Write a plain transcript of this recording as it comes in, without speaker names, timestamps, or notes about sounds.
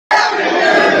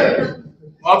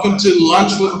Welcome to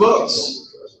Lunch with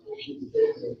Books.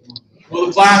 Will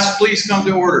the class please come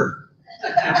to order?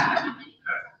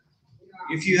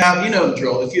 If you have, you know the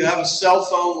drill. If you have a cell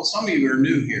phone, well, some of you are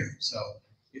new here, so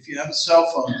if you have a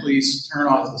cell phone, please turn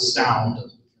off the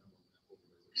sound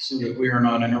so that we are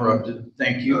not interrupted.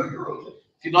 Thank you.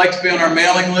 If you'd like to be on our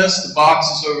mailing list, the box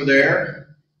is over there.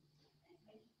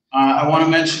 I want to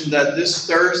mention that this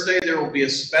Thursday there will be a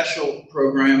special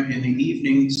program in the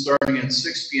evening starting at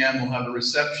 6 p.m. We'll have a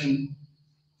reception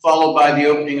followed by the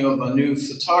opening of a new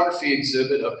photography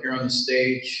exhibit up here on the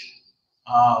stage.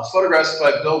 Photographs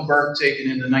by Bill Burke taken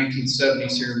in the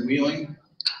 1970s here in Wheeling.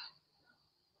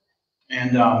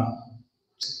 And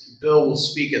Bill will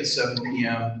speak at 7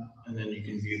 p.m. and then you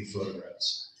can view the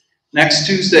photographs. Next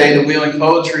Tuesday, the Wheeling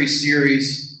Poetry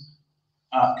Series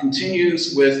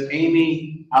continues with Amy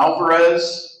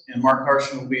Alvarez, and Mark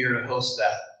Harshen will be here to host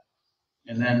that.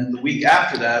 And then the week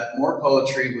after that, more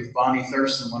poetry with Bonnie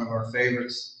Thurston, one of our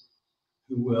favorites,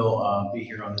 who will be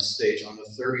here on the stage on the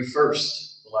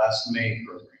 31st, the last May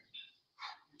program.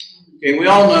 Okay, we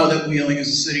all know that Wheeling is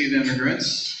a city of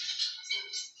immigrants.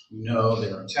 We know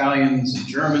there are Italians and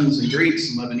Germans and Greeks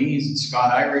and Lebanese and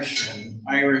Scots-Irish and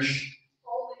Irish.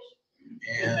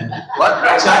 And what?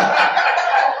 What's that?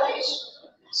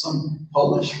 Some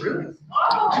Polish, really?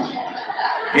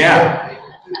 Yeah.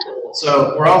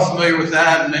 So we're all familiar with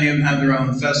that. Many of them have their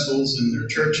own festivals and their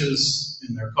churches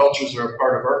and their cultures are a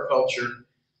part of our culture.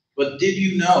 But did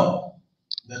you know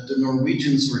that the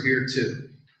Norwegians were here too?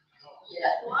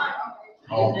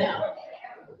 Oh,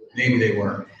 maybe they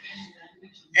weren't.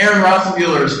 Erin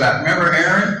Rothenbuehler is back. Remember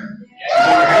Erin?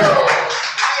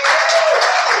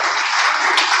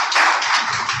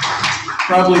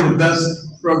 Probably the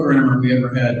best programmer we ever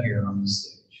had here on the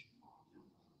stage.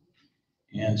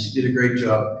 And she did a great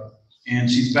job. And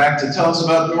she's back to tell us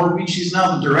about Norwegian. She's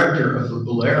now the director of the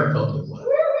Bellaire Public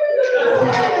Library.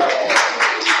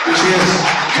 Here she is,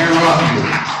 Erin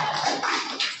Rothenbuehler.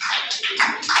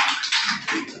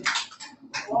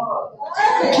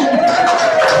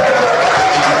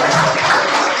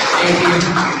 Thank you.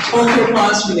 Hold your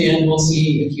applause for the end. We'll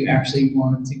see if you actually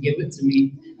want to give it to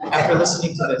me after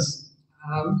listening to this.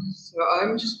 So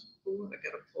I'm just, I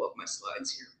gotta pull up my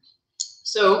slides here.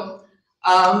 So,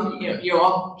 you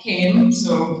all came,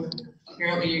 so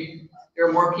apparently there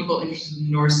are more people interested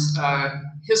in Norse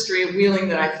history of Wheeling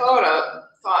than I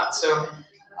thought. So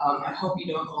I hope you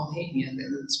don't all hate me at the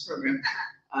end of this program,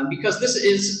 because this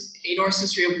is a Norse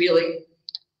history of Wheeling,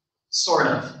 sort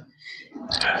of.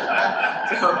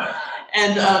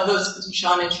 And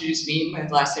Sean introduced me. My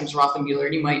last name's Rothenbuehler,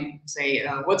 and you might say,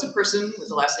 what's a person with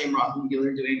the last name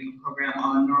Rothenbuehler doing a program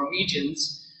on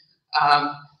Norwegians?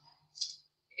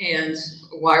 And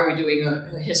why are we doing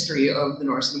a history of the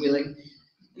Norse in Wheeling?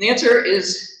 And the answer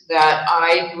is that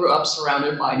I grew up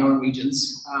surrounded by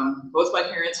Norwegians. Both my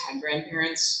parents had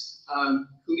grandparents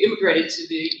who immigrated to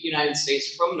the United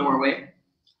States from Norway.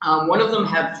 One of them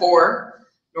had 4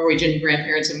 Norwegian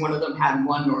grandparents, and one of them had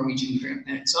 1 Norwegian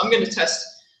grandparent. So I'm going to test,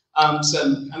 I'm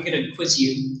going to quiz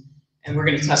you, and we're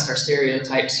going to test our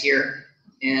stereotypes here.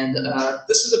 And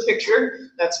this is a picture.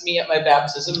 That's me at my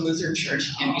baptism, Lutheran Church.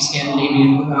 You can't be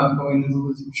Scandinavian without going to the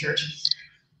Lutheran Church.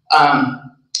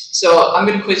 So I'm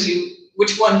going to quiz you.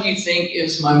 Which one do you think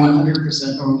is my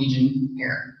 100% Norwegian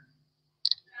parent?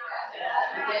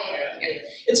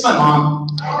 It's my mom.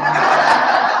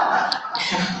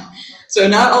 So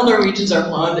not all Norwegians are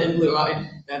blonde and blue-eyed.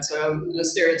 That's a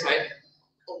stereotype.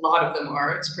 A lot of them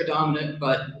are. It's predominant,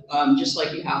 but just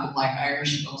like you have the Black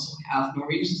Irish, you also have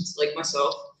Norwegians like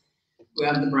myself who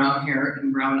have the brown hair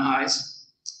and brown eyes.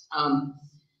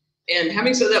 And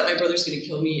having said that, my brother's going to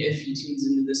kill me if he tunes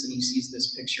into this and he sees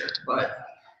this picture. But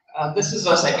this is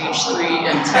us at age 3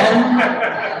 and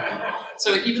 10.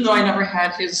 So even though I never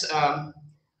had his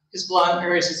blonde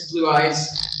or his blue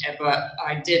eyes, but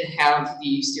I did have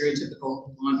the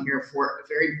stereotypical blonde hair for a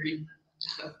very brief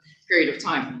period of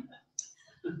time.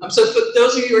 So for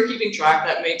those of you who are keeping track,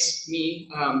 that makes me,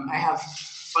 I have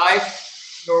 5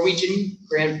 Norwegian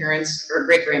grandparents or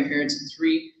great-grandparents and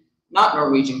 3 not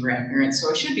Norwegian grandparents.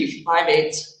 So I should be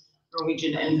 5/8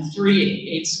 Norwegian and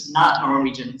 3/8 not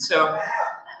Norwegian. So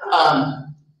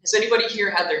has anybody here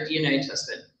had their DNA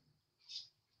tested?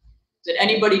 Did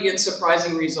anybody get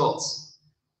surprising results?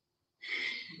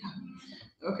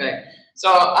 Okay,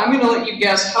 so I'm going to let you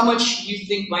guess how much you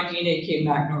think my DNA came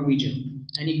back Norwegian.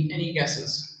 Any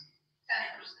guesses?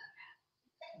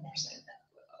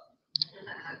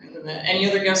 10%. Any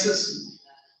other guesses?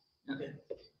 Okay.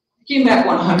 It came back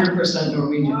 100%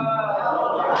 Norwegian.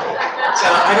 So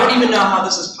I don't even know how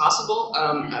this is possible.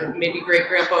 Maybe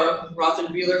great-grandpa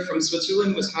Rothenbuehler from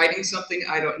Switzerland was hiding something,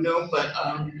 I don't know, but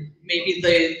maybe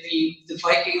the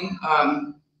Viking,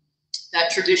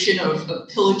 that tradition of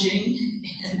pillaging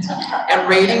and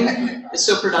raiding is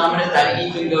so predominant that it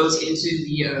even goes into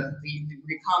the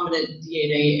recombinant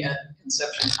DNA at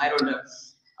conception. I don't know.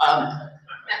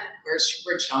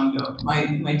 Where'd Sean go?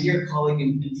 My dear colleague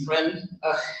and friend,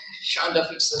 Sean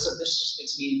Duffy says that this just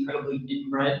makes me incredibly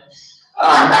inbred. But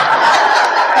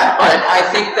I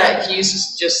think that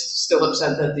he's just still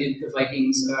upset that the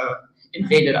Vikings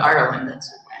invaded Ireland.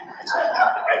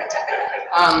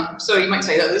 So you might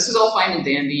say that this is all fine and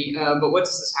dandy, but what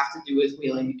does this have to do with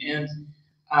wheeling? And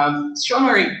Sean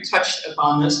already touched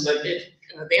upon this, but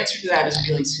the answer to that is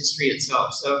wheeling's history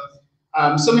itself. So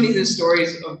many of the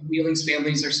stories of wheeling's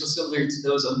families are so similar to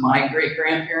those of my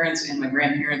great-grandparents and my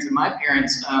grandparents and my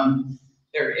parents.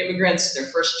 They're immigrants, they're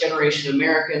first-generation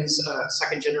Americans,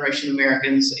 second-generation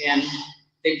Americans, and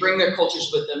they bring their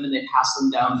cultures with them and they pass them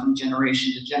down from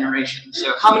generation to generation.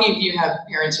 So how many of you have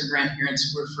parents or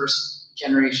grandparents who were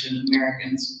first-generation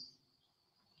Americans?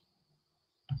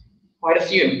 Quite a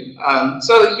few.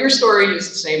 So your story is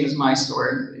the same as my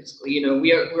story, basically. You know,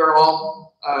 we're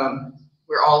all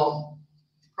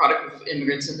product of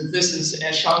immigrants, and this is,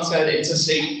 as Sean said, it's a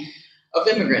city of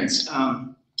immigrants.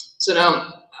 So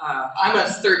now, I'm a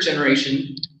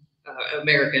third-generation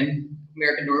American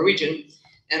Norwegian,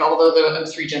 and although I'm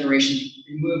 3 generations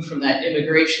removed from that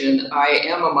immigration, I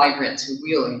am a migrant to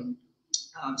Wheeling.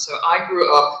 So I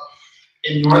grew up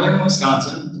in northern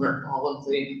Wisconsin, where all of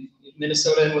the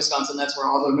Minnesota and Wisconsin, that's where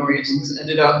all the Norwegians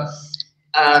ended up.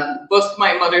 Both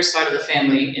my mother's side of the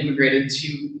family immigrated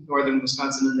to northern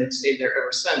Wisconsin, and they've stayed there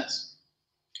ever since.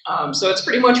 So it's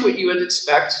pretty much what you would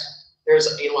expect. There's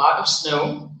a lot of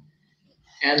snow,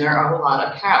 and there are a lot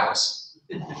of cows.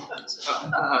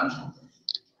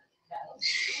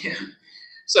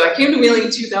 So I came to Wheeling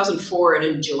in 2004, and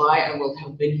in July I will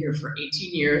have been here for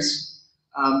 18 years.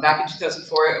 Back in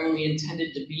 2004, I only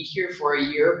intended to be here for a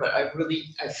year, but I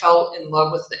fell in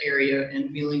love with the area,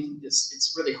 and Wheeling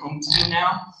it's really home to me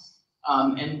now.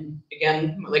 And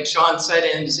again, like Sean said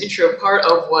in his intro, part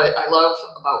of what I love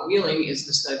about Wheeling is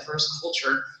this diverse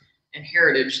culture and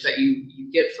heritage that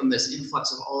you get from this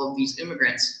influx of all of these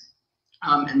immigrants.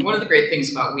 And one of the great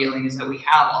things about Wheeling is that we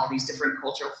have all these different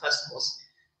cultural festivals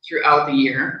throughout the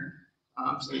year.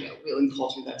 So we got Wheeling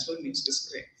culture, that's what makes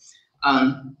this great.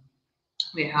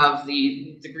 We have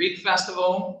the Greek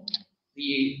festival,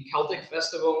 the Celtic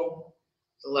festival,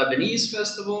 the Lebanese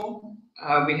festival.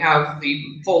 We have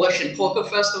the Polish and polka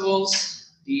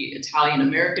festivals, the Italian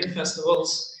American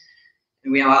festivals,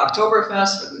 and we have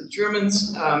Oktoberfest for the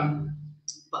Germans,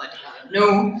 but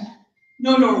no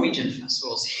Norwegian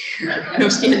festivals here, no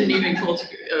Scandinavian culture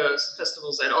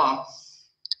festivals at all.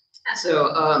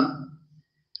 So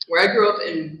where I grew up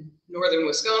in northern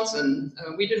Wisconsin,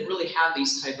 we didn't really have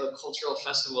these type of cultural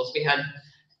festivals. We had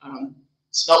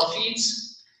smelt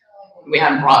feeds, we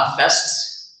had brat fests,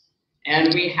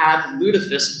 and we had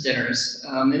lutefisk dinners.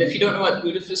 And if you don't know what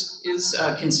lutefisk is,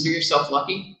 consider yourself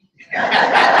lucky.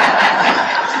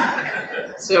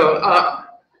 So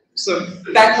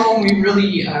back home, we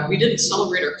really, we didn't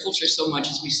celebrate our culture so much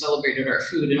as we celebrated our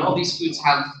food. And all these foods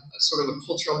have a sort of a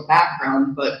cultural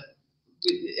background, but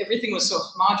everything was so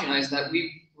homogenized that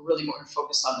we were really more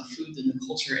focused on the food than the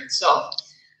culture itself.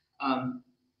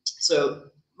 So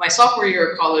my sophomore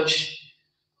year of college,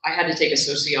 I had to take a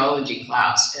sociology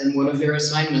class, and one of their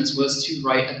assignments was to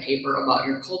write a paper about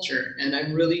your culture. And I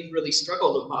really, really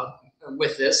struggled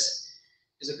with this.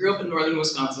 Because I grew up in northern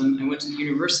Wisconsin, I went to the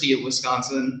University of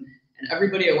Wisconsin, and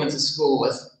everybody I went to school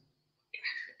with,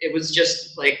 it was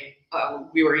just like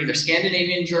we were either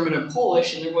Scandinavian, German, or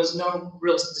Polish, and there was no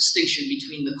real distinction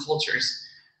between the cultures.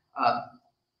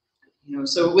 You know,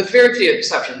 so with very few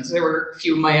exceptions, there were a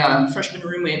few. My freshman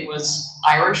roommate was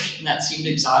Irish, and that seemed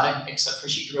exotic, except for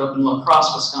she grew up in La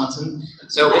Crosse, Wisconsin,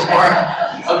 so it was more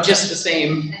of just the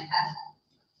same.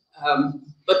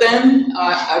 But then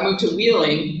I moved to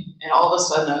Wheeling, and all of a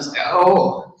sudden I was like,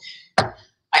 oh,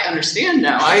 I understand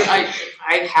now. I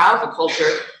have a culture,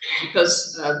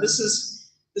 because this is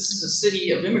a city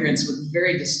of immigrants with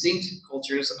very distinct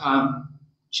cultures,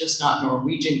 just not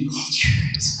Norwegian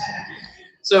cultures.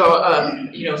 So,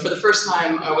 you know, for the first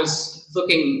time, I was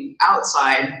looking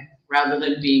outside rather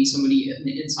than being somebody in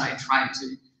the inside trying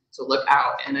to look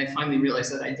out. And I finally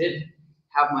realized that I did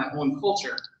have my own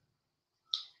culture.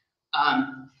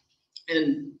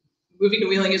 And moving to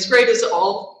Wheeling is great as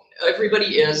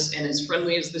everybody is, and as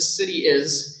friendly as this city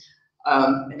is.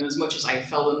 And as much as I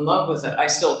fell in love with it, I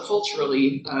still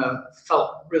culturally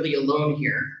felt really alone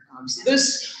here. So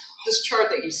this this chart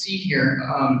that you see here,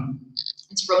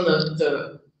 it's from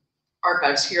the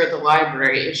archives here at the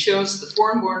library. It shows the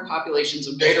foreign-born populations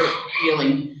of Greater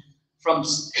Wheeling from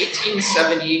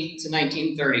 1870 to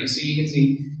 1930. So you can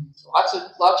see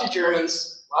lots of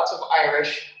Germans, lots of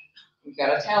Irish. We've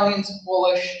got Italians,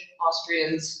 Polish,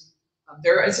 Austrians.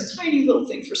 There is a tiny little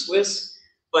thing for Swiss,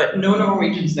 but no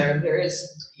Norwegians there. There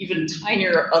is even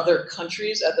tinier other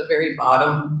countries at the very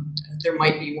bottom. There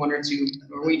might be 1 or 2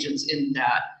 Norwegians in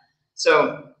that.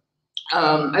 So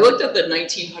I looked at the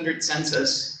 1900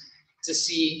 census to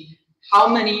see how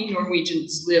many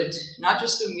Norwegians lived, not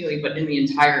just in Wheeling, but in the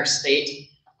entire state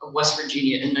of West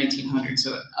Virginia in 1900.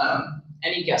 So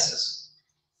any guesses?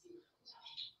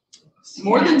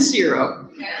 More than 0.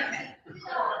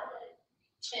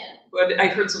 10. But I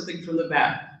heard something from the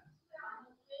back.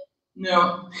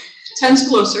 No, 10's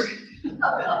closer.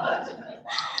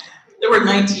 There were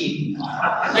 19.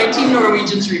 19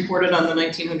 Norwegians reported on the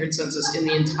 1900 census in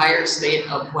the entire state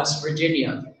of West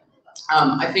Virginia.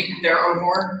 I think there are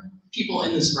more people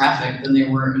in this graphic than there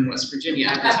were in West Virginia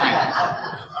at the time.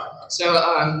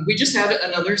 So we just had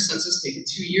another census taken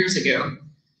 2 years ago.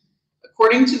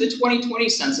 According to the 2020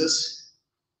 census,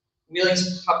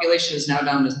 Wheeling's population is now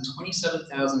down to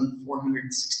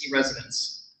 27,460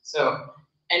 residents. So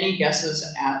any guesses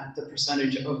at the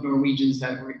percentage of Norwegians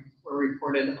that were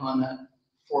reported on that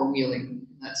for Wheeling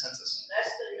in that census?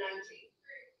 Less than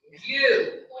 19.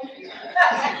 You.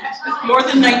 More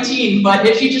than 19, but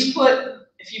if you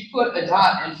put a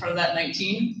dot in front of that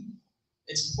 19,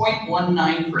 it's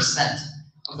 0.19%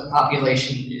 of the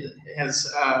population has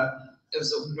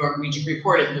Norwegian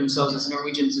reported themselves as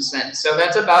Norwegian descent. So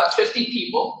that's about 50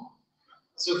 people.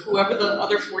 So whoever the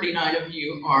other 49 of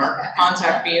you are,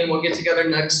 contact me and we'll get together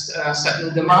next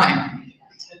Syttende Mai.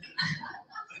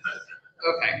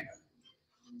 Okay.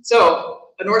 So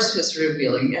a Norse history of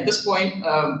Wheeling. At this point,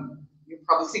 you're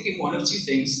probably thinking one of 2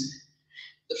 things.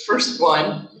 The first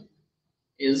one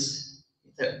is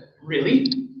that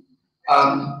really,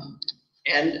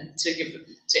 and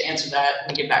to answer that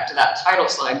and get back to that title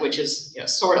slide, which is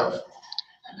sort of.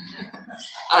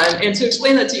 And to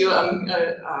explain that to you,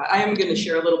 I am going to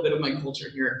share a little bit of my culture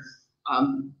here.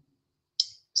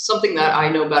 Something that I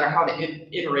know better how to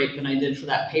iterate than I did for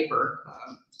that paper.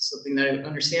 Something that I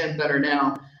understand better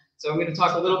now. So I'm going to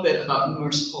talk a little bit about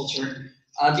Norse culture.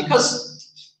 Because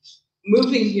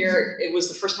moving here, it was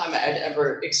the first time I'd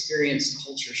ever experienced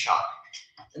culture shock.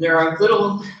 And there are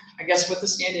little, I guess with the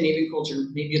Scandinavian culture,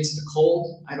 maybe it's the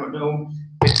cold, I don't know.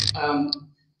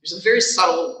 There's a very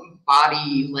subtle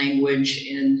body language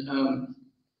and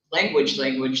language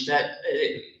that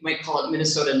might call it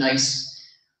Minnesota nice,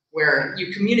 where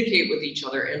you communicate with each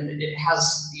other and it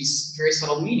has these very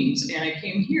subtle meanings. And I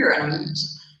came here and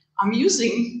I'm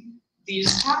using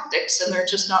these tactics and they're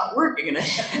just not working. And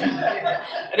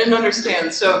I didn't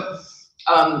understand. So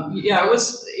yeah,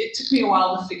 it took me a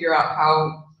while to figure out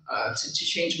how to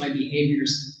change my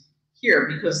behaviors here,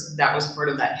 because that was part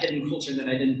of that hidden culture that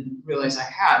I didn't realize I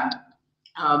had.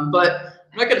 But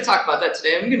I'm not going to talk about that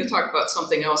today. I'm going to talk about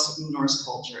something else in Norse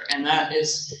culture, and that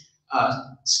is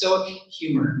Stoic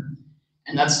humor.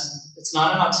 And it's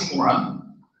not an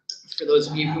oxymoron, for those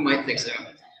of you who might think so.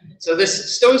 So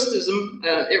this Stoicism,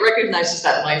 it recognizes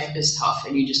that life is tough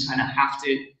and you just kind of have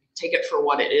to take it for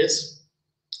what it is.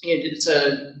 It's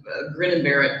a grin and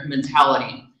bear it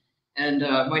mentality. And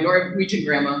my Norwegian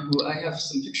grandma, who I have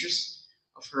some pictures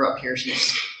of her up here, she's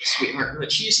a sweetheart,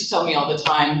 but she used to tell me all the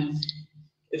time,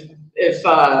 if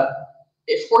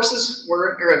horses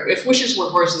were, or if wishes were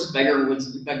horses,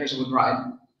 beggars would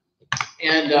ride.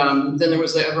 And then there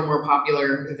was the ever more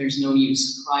popular, there's no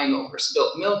use crying over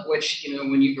spilt milk, which,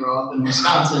 when you grow up in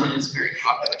Wisconsin, is a very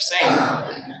popular saying.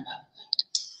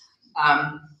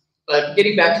 But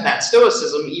getting back to that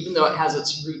Stoicism, even though it has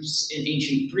its roots in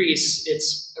ancient Greece,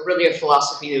 it's really a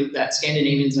philosophy that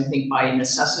Scandinavians, I think, by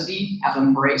necessity have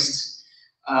embraced.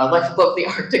 Life above the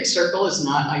Arctic Circle is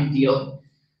not ideal.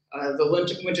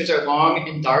 The winters are long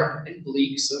and dark and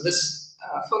bleak. So this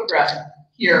photograph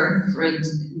here, for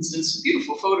instance, a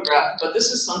beautiful photograph, but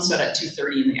this is sunset at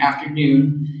 2:30 in the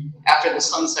afternoon, after the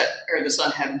sun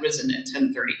had risen at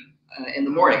 10:30 in the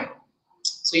morning.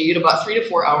 So you get about 3 to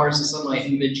 4 hours of sunlight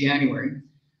in mid-January.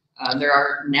 There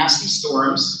are nasty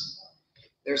storms.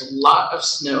 There's a lot of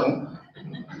snow.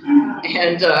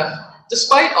 And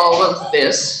despite all of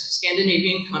this,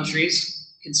 Scandinavian countries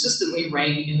consistently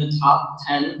rank in the top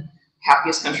 10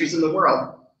 happiest countries in the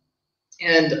world.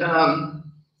 And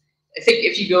I think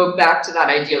if you go back to that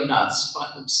idea of not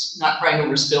crying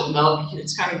over spilt milk,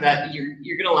 it's kind of that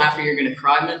you're going to laugh or you're going to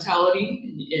cry mentality.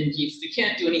 And if you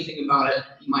can't do anything about it,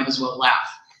 you might as well laugh.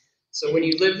 So when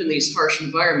you live in these harsh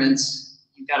environments,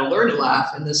 you've got to learn to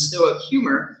laugh, and this stoic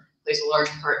humor plays a large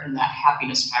part in that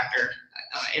happiness factor,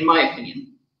 in my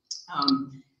opinion.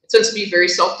 It tends to be very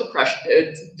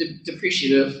self-depreciative,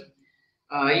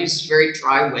 use very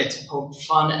dry wit to poke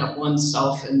fun at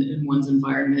oneself and one's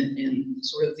environment and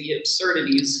sort of the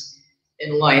absurdities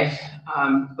in life,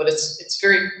 but it's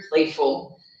very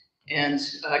playful. And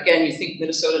again, you think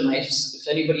Minnesota Nice. If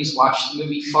anybody's watched the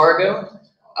movie Fargo,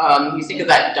 you think of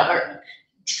that dark,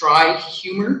 dry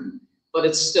humor, but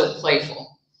it's still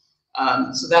playful.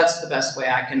 So that's the best way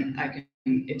I can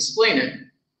explain it.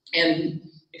 And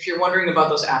if you're wondering about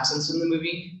those accents in the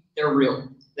movie, they're real.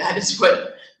 That is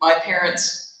what my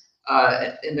parents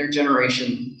in their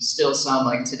generation still sound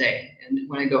like today. And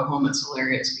when I go home, it's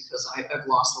hilarious because I've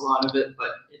lost a lot of it,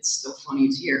 but it's still funny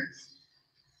to hear.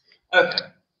 Okay.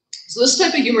 So this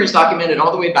type of humor is documented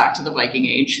all the way back to the Viking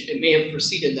Age. It may have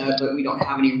preceded that, but we don't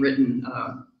have any written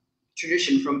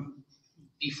tradition from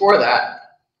before that.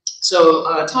 So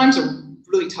times are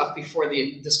really tough before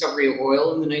the discovery of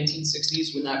oil in the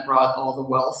 1960s, when that brought all the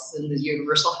wealth and the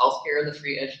universal health care and the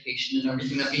free education and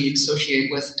everything that we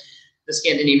associate with the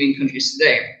Scandinavian countries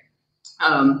today.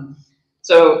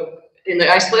 So in the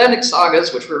Icelandic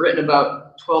sagas, which were written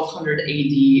about 1200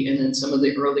 AD, and then some of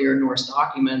the earlier Norse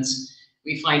documents,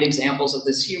 we find examples of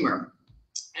this humor.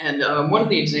 And one of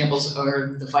the examples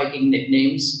are the Viking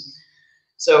nicknames.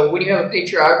 So when you have a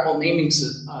patriarchal naming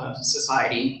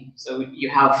society, so you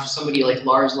have somebody like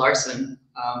Lars Larsen,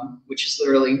 which is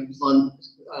literally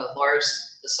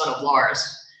Lars, the son of Lars.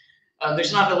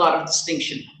 There's not a lot of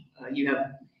distinction. You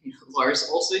have Lars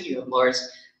Olsen, you have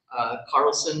Lars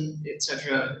Carlson,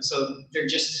 etc. So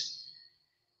there's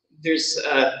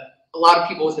a lot of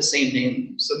people with the same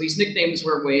name. So these nicknames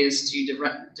were ways to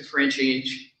differentiate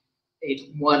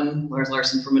one Lars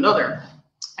Larsen from another.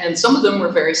 And some of them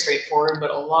were very straightforward, but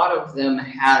a lot of them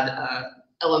had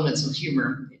elements of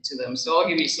humor to them. So I'll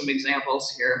give you some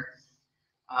examples here.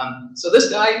 So this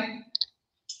guy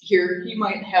here, he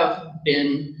might have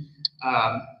been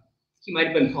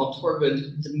called Torvald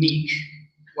the Meek,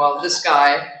 while this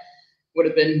guy would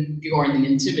have been Bjorn the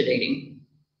Intimidating.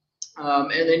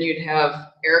 And then you'd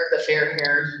have Eric the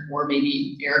Fair-Haired, or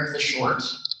maybe Eric the Short.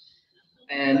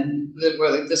 And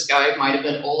this guy might have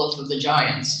been Olaf of the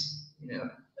Giants, you know.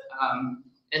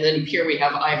 And then here we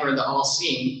have Ivar the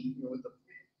All-Seeing,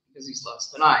 because he's less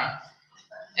than I.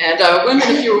 And women,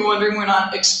 if you were wondering, were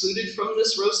not excluded from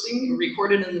this roasting.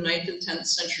 Recorded in the 9th and 10th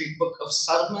century Book of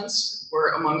Settlements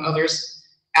were, among others,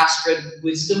 Astrid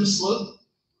Wisdom Slope,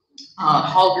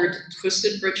 Hallgerd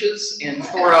Twisted Breeches, and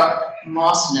Thora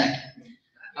Mossneck.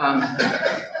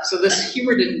 So this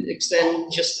humor didn't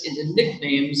extend just into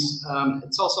nicknames.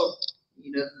 It's also,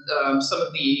 you know, some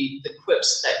of the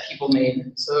quips that people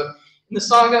made. So in the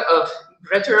saga of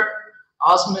Grettir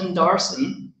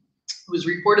Osmundarson, it was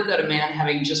reported that a man,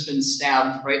 having just been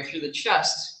stabbed right through the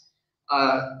chest,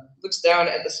 looks down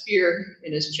at the spear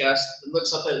in his chest and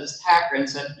looks up at his attacker and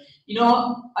said, "You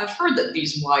know, I've heard that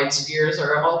these wide spears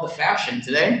are all the fashion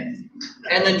today,"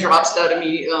 and then drops that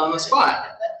immediately on the spot.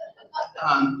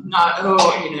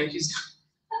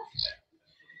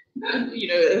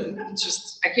 It's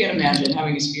just, I can't imagine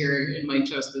having a spear in my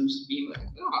chest and just being like,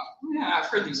 "Oh, yeah, I've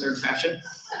heard these are fashion."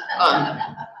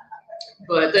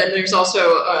 But then there's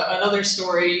also another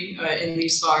story in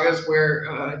these sagas where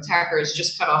attacker has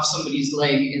just cut off somebody's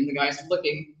leg, and the guy's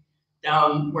looking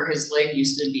down where his leg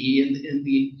used to be, and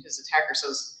his attacker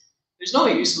says, "There's no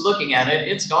use looking at it;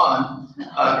 it's gone."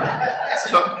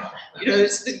 So you know,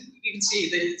 you can see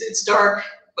that it's dark,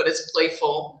 but it's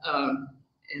playful, and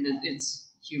it's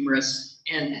humorous,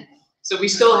 and so we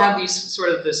still have these sort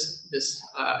of this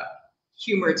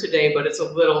humor today, but it's a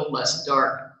little less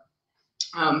dark.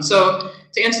 So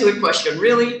to answer the question,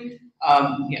 really,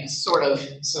 yes, sort of.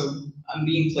 So I'm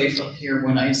being playful here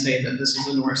when I say that this is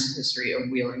a Norse history of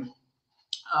wheeling.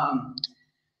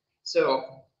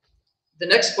 So the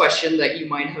next question that you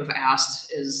might have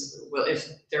asked is, well, if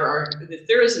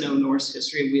there is no Norse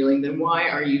history of wheeling, then why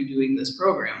are you doing this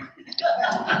program?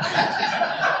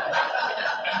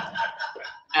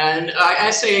 And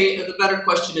I say the better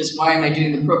question is, why am I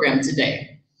doing the program today?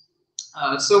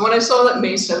 So when I saw that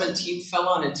May 17th fell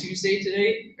on a Tuesday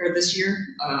this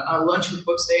year, on Lunch with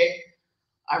Books Day,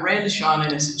 I ran to Sean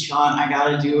and I said, "Sean, I got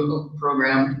to do a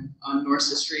program on Norse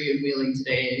history of wheeling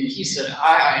today." And he said,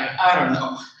 I don't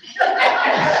know.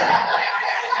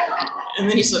 And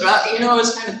then he said, "You know, I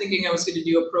was kind of thinking I was going to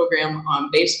do a program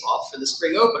on baseball for the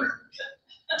spring opener."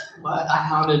 But I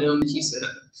hounded him, and he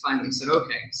finally said,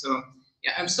 "Okay." So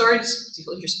yeah, I'm sorry to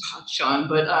steal your spot, Sean,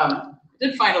 but I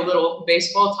did find a little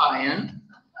baseball tie-in.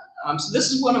 So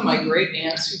this is one of my great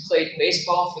aunts who played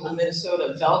baseball for the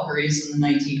Minnesota Valkyries in the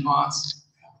 1900s.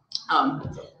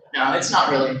 No, it's not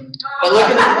really. But look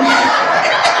at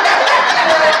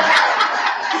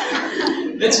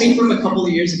it. That's me from a couple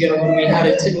of years ago when we had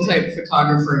a tintype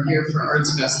photographer here for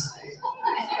Arts Fest.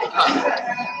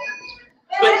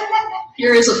 But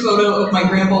here is a photo of my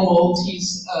grandpa Walt.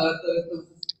 He's the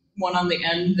one on the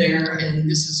end there, and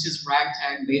this is his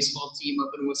ragtag baseball team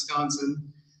up in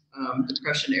Wisconsin,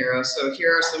 Depression era. So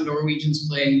here are some Norwegians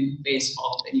playing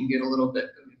baseball, and you get a little bit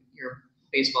of your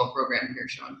baseball program here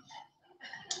shown.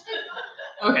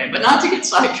 Okay, but not to get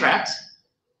sidetracked.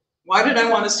 Why did I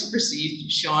want to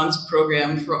supersede Sean's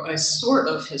program for a sort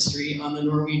of history on the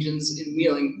Norwegians in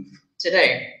Wheeling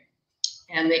today?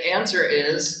 And the answer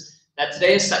is that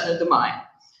today is Syttende Mai.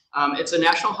 It's a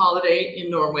national holiday in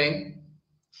Norway.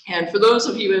 And for those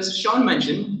of you, as Sean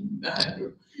mentioned,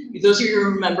 those of you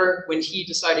who remember when he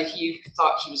decided he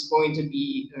thought he was going to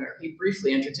be, he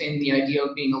briefly entertained the idea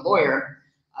of being a lawyer,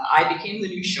 I became the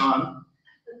new Sean.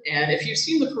 And if you've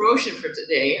seen the promotion for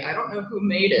today, I don't know who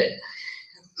made it,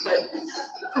 but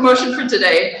the promotion for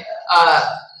today,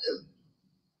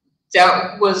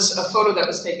 that was a photo that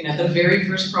was taken at the very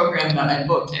first program that I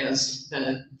booked as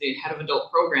the head of adult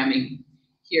programming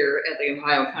here at the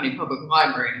Ohio County Public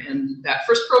Library. And that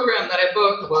first program that I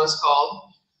booked was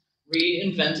called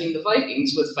Reinventing the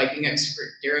Vikings with Viking expert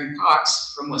Darren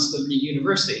Cox from West Liberty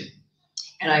University.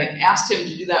 And I asked him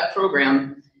to do that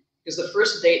program because the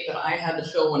first date that I had to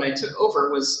fill when I took over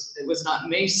was, it was not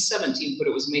May 17th, but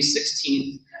it was May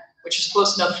 16th, which is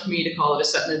close enough for me to call it a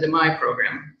Syttende Mai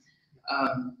program.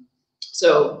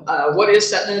 What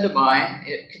is Syttende Mai?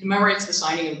 It commemorates the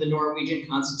signing of the Norwegian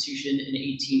Constitution in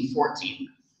 1814.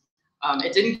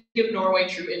 It didn't give Norway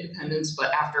true independence,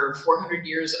 but after 400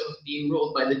 years of being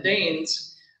ruled by the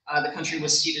Danes, the country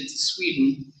was ceded to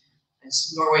Sweden.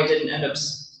 As Norway didn't end up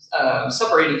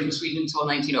separating from Sweden until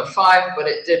 1905, but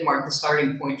it did mark the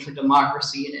starting point for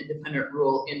democracy and independent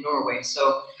rule in Norway.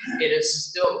 So it is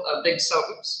still a big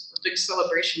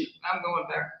celebration. I'm going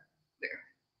back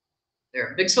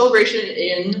there. Big celebration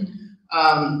in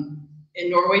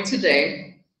Norway today.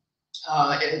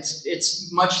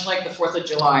 It's much like the 4th of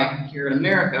July here in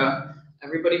America.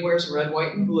 Everybody wears red,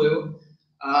 white, and blue.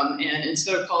 And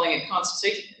instead of calling it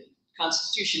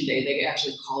Constitution Day, they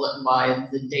actually call it by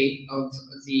the date of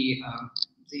the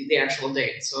actual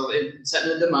date. So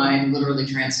Syttende Mai literally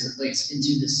translates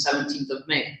into the 17th of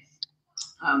May.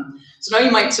 So now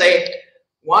you might say,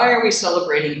 why are we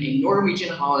celebrating a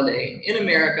Norwegian holiday in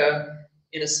America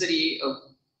in a city of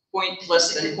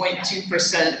less than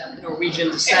 0.2% Norwegian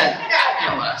descent,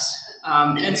 no less?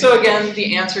 And so again,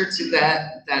 the answer to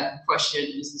that question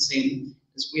is the same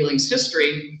as Wheeling's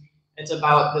history. It's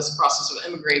about this process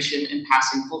of immigration and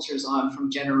passing cultures on from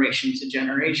generation to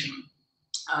generation.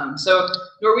 So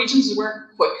Norwegians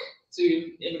weren't quick to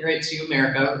immigrate to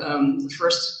America. The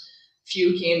first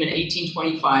few came in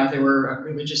 1825. There were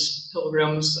religious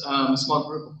pilgrims, a small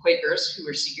group of Quakers who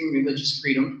were seeking religious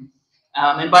freedom.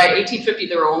 And by 1850,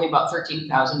 there were only about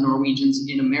 13,000 Norwegians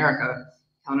in America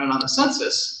counted on the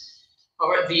census.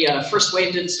 However, the first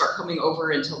wave didn't start coming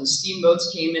over until the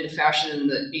steamboats came into fashion in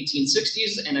the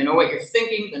 1860s. And I know what you're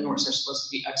thinking, the Norse are supposed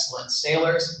to be excellent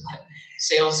sailors, but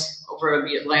sails over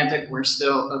the Atlantic were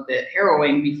still a bit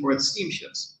harrowing before the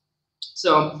steamships.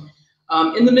 So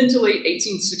in the mid to late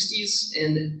 1860s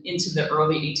and into the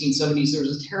early 1870s, there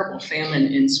was a terrible famine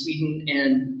in Sweden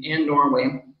and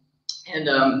Norway,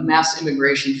 and mass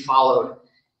immigration followed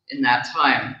in that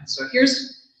time. So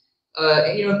here's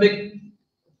a big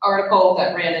article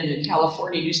that ran in a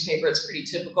California newspaper. It's pretty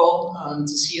typical to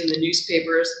see in the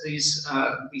newspapers these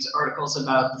articles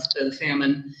about the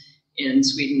famine in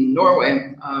Sweden and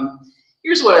Norway.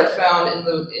 Here's what I found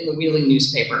in the Wheeling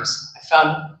newspapers. I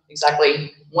found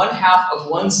exactly 1/2 of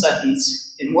one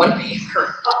sentence in one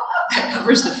paper that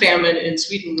covers the famine in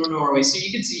Sweden and Norway. So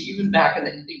you can see even back in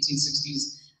the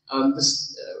 1860s, the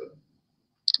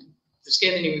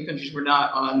Scandinavian countries were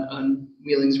not on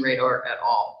Wheeling's radar at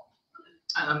all.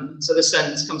 So this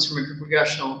sentence comes from a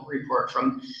congressional report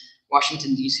from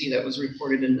Washington, D.C. that was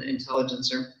reported in the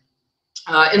Intelligencer.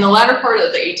 In the latter part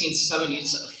of the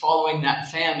 1870s, following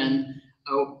that famine,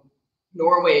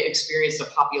 Norway experienced a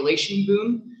population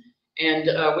boom. And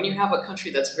when you have a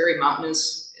country that's very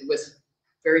mountainous with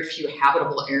very few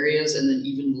habitable areas and then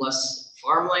even less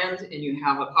farmland, and you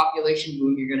have a population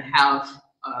boom, you're going to have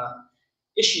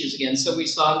issues again. So we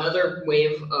saw another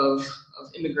wave of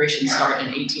immigration start in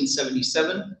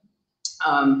 1877.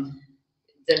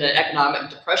 Then an economic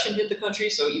depression hit the country,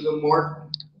 so even more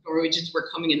Norwegians were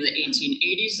coming in the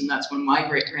 1880s, and that's when my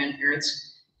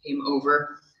great-grandparents came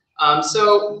over.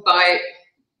 So by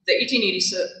the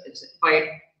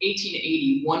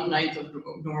 1880, 1/9 of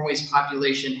Norway's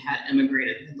population had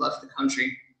emigrated, had left the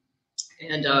country.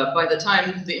 And by the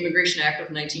time the Immigration Act of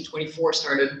 1924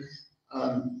 started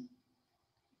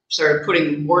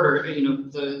putting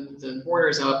the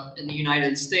borders up in the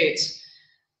United States,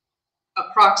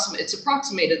 it's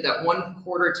approximated that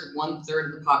 1/4 to 1/3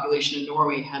 of the population of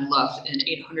Norway had left, and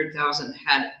 800,000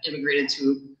 had immigrated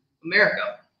to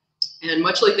America. And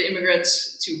much like the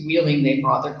immigrants to Wheeling, they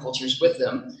brought their cultures with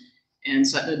them, and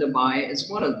Syttende Mai is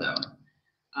one of them.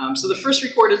 So the first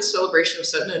recorded celebration of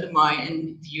Syttende Mai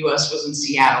in the US was in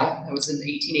Seattle. That was in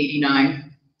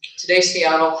 1889. Today,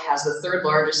 Seattle has the 3rd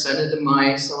largest Syttende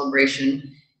Mai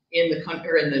celebration in the country,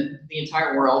 or in the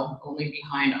entire world, only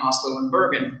behind Oslo and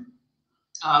Bergen.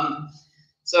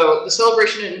 So the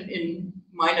celebration in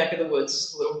my neck of the woods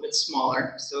is a little bit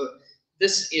smaller. So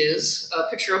this is a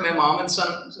picture of my mom and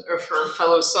her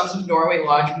fellow Sons of Norway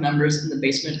Lodge members in the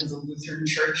basement of the Lutheran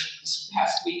church this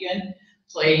past weekend,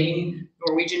 playing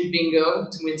Norwegian bingo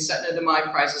to win Syttende Mai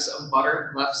prizes of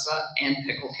butter, lefse, and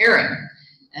pickled herring.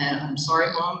 And I'm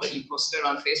sorry, Mom, but you posted it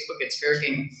on Facebook. It's fair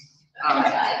game.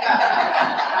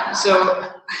 So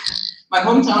my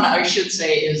hometown, I should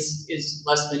say, is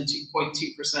less than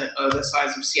 2.2% of the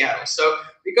size of Seattle. So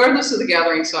regardless of the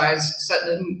gathering size,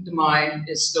 Syttende Mai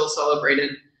is still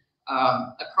celebrated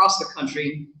across the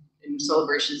country in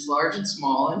celebrations large and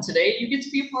small. And today you get to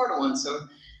be a part of one. So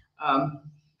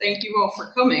thank you all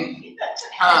for coming.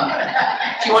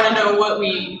 If you want to know what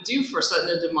we do for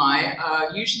Syttende Mai,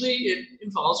 usually it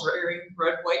involves wearing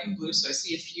red, white, and blue. So I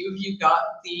see a few of you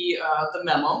got the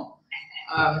memo.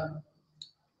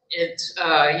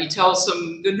 You tell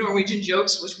some good Norwegian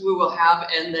jokes, which we will have,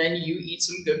 and then you eat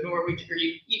some good Norwegian,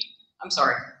 I'm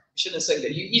sorry, I shouldn't have said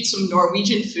good. You eat some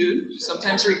Norwegian food,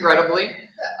 sometimes regrettably.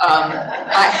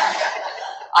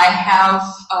 I have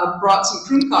brought some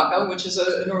krumkake, which is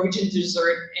a Norwegian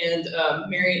dessert, and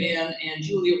Mary Ann and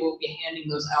Julia will be handing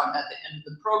those out at the end of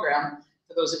the program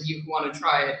for those of you who want to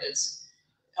try it.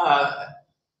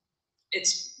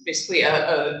 It's basically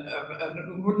a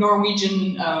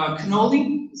Norwegian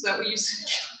cannoli. Is that what you said?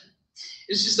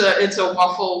 It's just it's a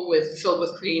waffle filled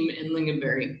with cream and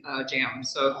lingonberry jam.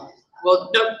 So,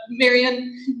 well, no, Mary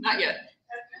Ann, not yet.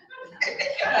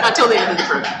 Not till the end of the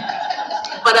program.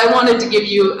 But I wanted to give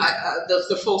you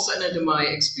the full Syttende Mai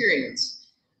experience.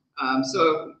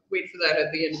 So wait for that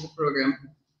at the end of the program.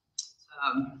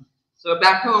 So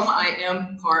back home, I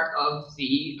am part of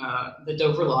the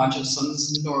Dover Lodge of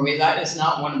Sons of Norway. That is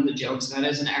not one of the jokes. That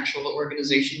is an actual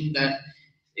organization that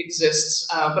exists.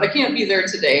 But I can't be there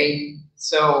today,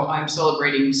 so I'm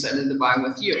celebrating Syttende Mai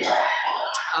with you.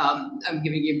 I'm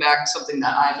giving you back something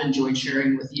that I've enjoyed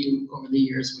sharing with you over the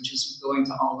years, which is going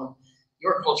to all of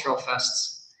your cultural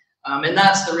fests. And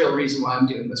that's the real reason why I'm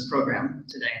doing this program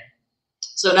today.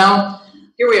 So now,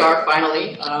 here we are,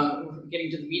 finally, getting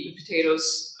to the meat and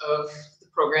potatoes of the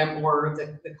program, or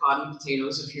the cod and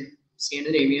potatoes if you're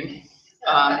Scandinavian,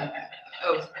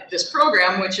 of this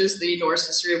program, which is the Norse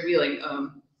history of Wheeling.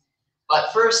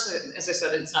 But first, as I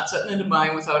said, it's not Syttende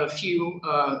Mai without a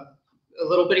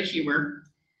little bit of humor.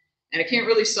 And I can't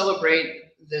really celebrate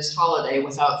this holiday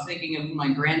without thinking of my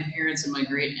grandparents and my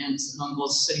great aunts and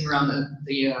uncles sitting around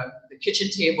the kitchen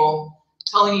table,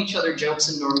 telling each other jokes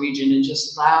in Norwegian and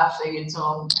just laughing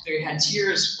until they had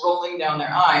tears rolling down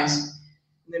their eyes.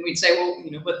 And then we'd say, well,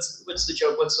 you know, what's the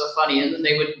joke? What's so funny? And then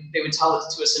they would tell it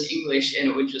to us in English, and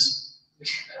it would just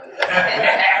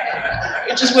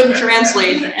it just wouldn't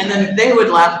translate. And then they would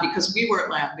laugh because we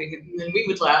weren't laughing, and then we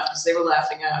would laugh because they were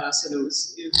laughing at us, and it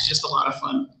was just a lot of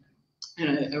fun.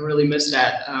 And I really miss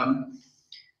that.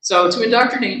 So to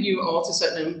indoctrinate you all to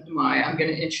Syttende Mai, I'm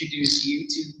going to introduce you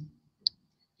to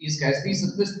these guys. This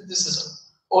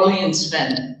is Ole and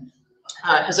Sven.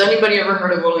 Has anybody ever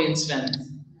heard of Ole and Sven?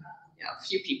 Yeah, a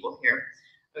few people here.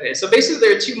 Okay, so basically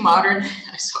they're two modern,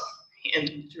 I saw a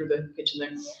hand through the kitchen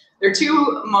there. They're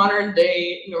two modern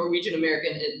day Norwegian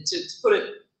American, to put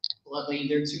it bluntly,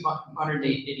 they're two modern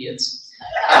day idiots.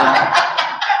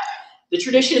 The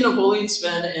tradition of Ole and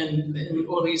Sven and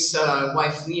Ole's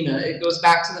wife Lena, it goes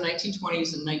back to the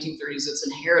 1920s and 1930s. It's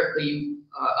inherently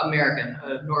American,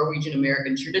 a Norwegian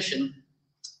American tradition.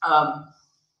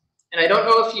 And I don't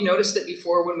know if you noticed it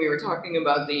before when we were talking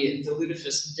about the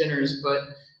lutefisk dinners,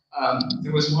 but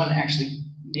there was one actually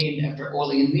named after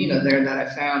Ole and Lena there that I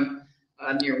found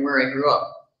near where I grew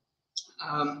up.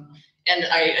 And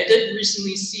I did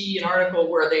recently see an article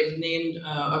where they've named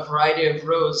a variety of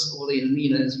rows Ole and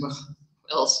Lena as well.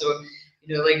 So,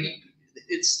 you know, like,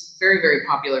 it's very, very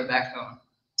popular back home.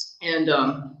 And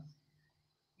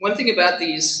One thing about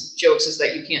these jokes is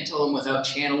that you can't tell them without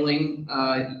channeling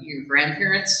your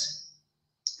grandparents.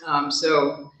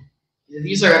 So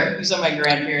these are my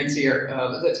grandparents here.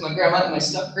 That's my grandma and my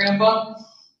step-grandpa,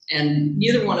 and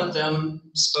neither one of them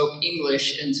spoke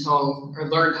English or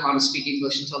learned how to speak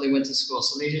English until they went to school.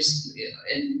 So they just,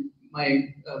 and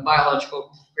my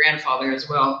biological grandfather as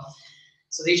well.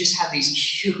 So they just have these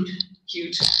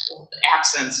cute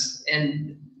accents,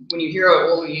 and when you hear an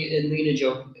Ole and Lena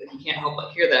joke, you can't help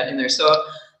but hear that in there. So,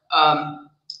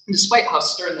 despite how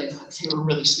stern they were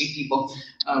really sweet people,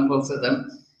 both of them.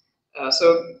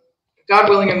 So, God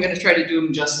willing, I'm going to try to do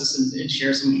them justice and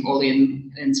share some Ole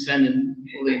and Sven and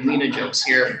Ole and Lena jokes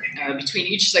here between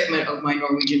each segment of my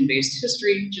Norwegian-based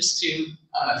history, just to,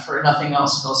 for nothing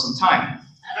else, fill some time.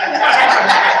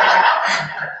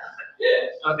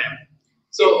 Okay.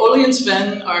 So Ole and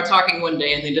Sven are talking one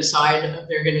day, and they decide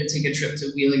they're going to take a trip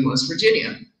to Wheeling, West Virginia.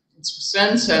 And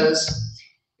Sven says,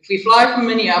 if we fly from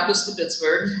Minneapolis to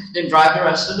Pittsburgh, then drive the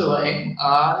rest of the way,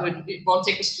 it won't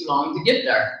take us too long to get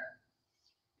there.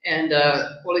 And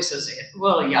Ole says,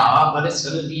 well, yeah, but it's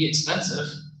going to be expensive.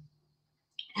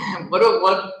 What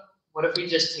if we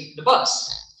just take the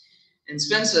bus? And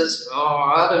Sven says,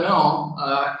 oh, I don't know.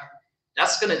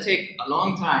 That's going to take a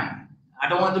long time. I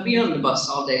don't want to be on the bus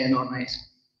all day and all night.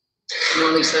 And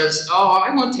Ole says, oh,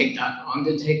 I won't take that long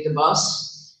to take the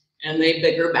bus. And they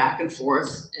bicker back and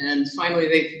forth. And finally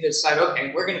they decide,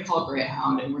 okay, we're going to call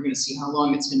Greyhound, and we're going to see how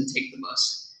long it's going to take the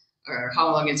bus, or how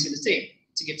long it's going to take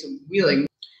to get to Wheeling.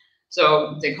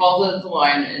 So they call the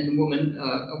line, and a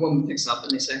woman picks up,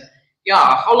 and they say,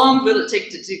 yeah, how long will it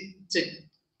take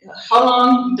how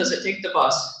long does it take the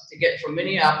bus to get from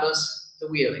Minneapolis to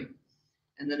Wheeling?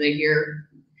 And then they hear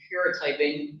her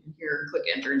typing, hear her click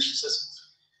enter, and she says,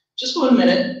 just 1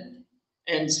 minute.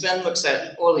 And Sven looks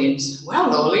at Ole and says,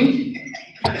 well, Ole,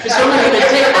 if it's only going to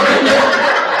take a minute,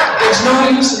 there's no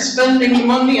use in spending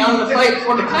money on the flight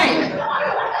for the plane.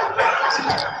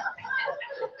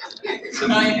 So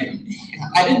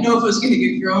I didn't know if I was going to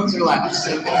get groans or laughs.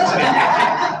 So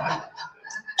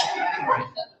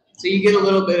you get a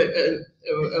little bit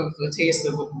of a taste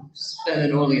of Sven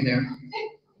and Ole there.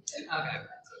 Okay.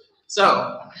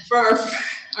 So for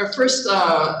our first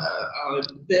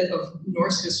bit of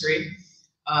Norse history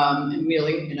in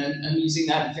Wheeling, and I'm using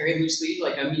that very loosely,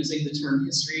 like I'm using the term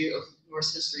history of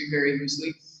Norse history very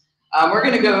loosely. We're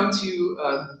going to go to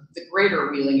the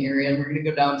greater Wheeling area, and we're going to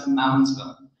go down to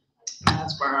Moundsville.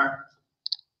 That's where our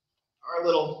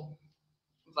little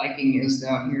Viking is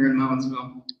down here in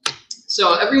Moundsville.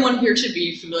 So everyone here should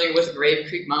be familiar with Grave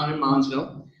Creek Mound in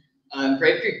Moundsville.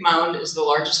 Grave Creek Mound is the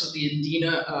largest of the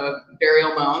Adena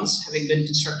burial mounds, having been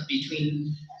constructed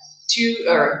between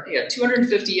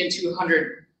 250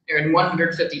 and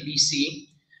 150 BC.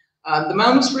 The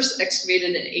mound was first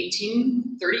excavated in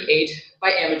 1838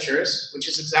 by amateurs, which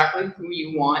is exactly who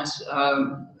you want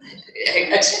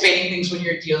excavating things when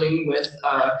you're dealing with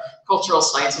cultural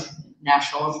sites of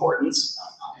national importance.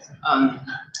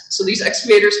 So these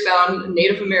excavators found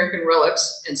Native American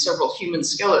relics and several human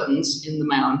skeletons in the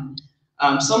mound.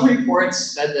 Some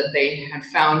reports said that they had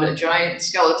found giant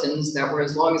skeletons that were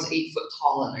as long as 8 foot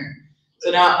tall in there. So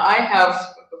now I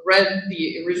have read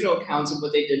the original accounts of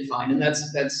what they did find, and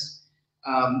that's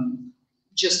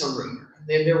just a rumor.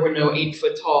 There were no 8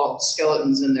 foot tall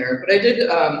skeletons in there, but I did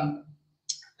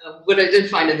what I did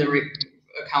find in the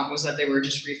account was that they were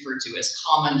just referred to as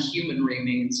common human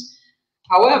remains.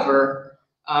 However,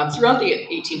 throughout the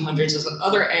 1800s, as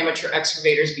other amateur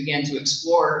excavators began to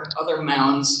explore other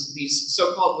mounds, these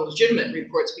so-called legitimate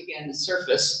reports began to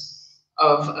surface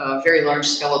of very large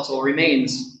skeletal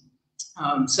remains.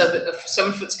 A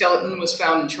 7-foot skeleton was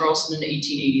found in Charleston in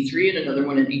 1883 and another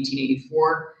one in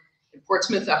 1884. In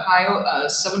Portsmouth, Ohio, a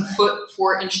 7-foot,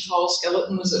 4-inch tall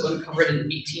skeleton was uncovered in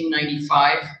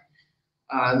 1895.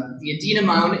 The Adena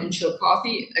Mound in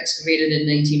Chillicothe, excavated in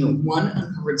 1901,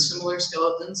 uncovered similar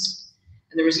skeletons.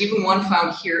 And there was even one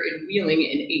found here in Wheeling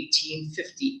in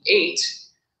 1858.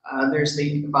 There's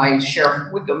by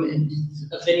Sheriff Wickham in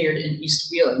a vineyard in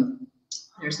East Wheeling.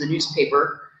 There's the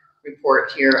newspaper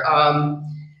report here.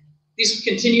 These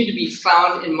continue to be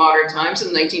found in modern times.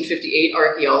 In 1958,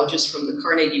 archaeologists from the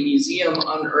Carnegie Museum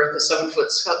unearthed a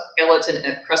 7-foot skeleton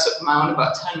at Crescent Mound,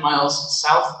 about 10 miles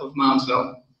south of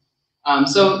Moundsville.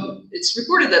 So it's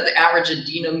reported that the average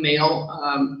Adena male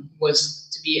was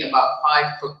to be about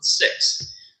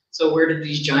 5'6". So where did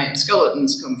these giant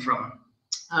skeletons come from?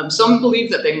 Some believe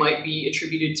that they might be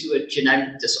attributed to a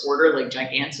genetic disorder like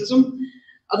gigantism.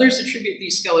 Others attribute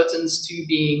these skeletons to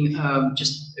being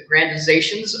just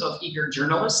aggrandizations of eager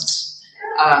journalists.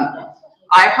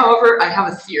 However, I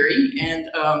have a theory, and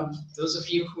those of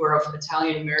you who are of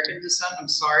Italian-American descent, I'm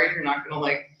sorry, you're not gonna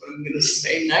like what I'm gonna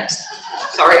say next.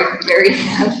 Sorry, Mary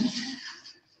Ann.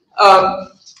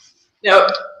 No,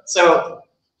 so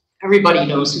everybody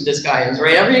knows who this guy is,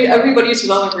 right? Everybody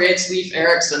celebrates Leif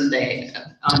Erikson Day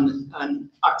on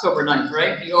October 9th,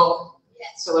 right? You all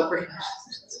celebrate.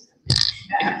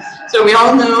 Yeah. So we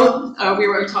all know, we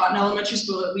were taught in elementary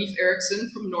school that Leif Erikson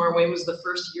from Norway was the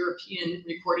first European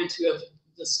recorded to have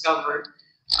discovered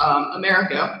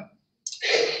America.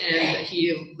 And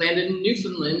he landed in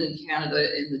Newfoundland in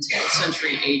Canada in the 10th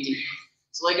century AD.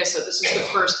 So like I said, this is the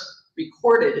first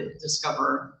recorded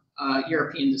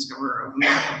European discoverer of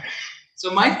America.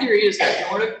 So my theory is that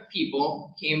Nordic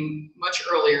people came much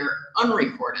earlier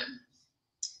unrecorded.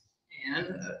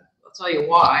 And I'll tell you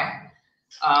why.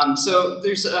 So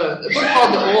there's a book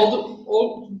called The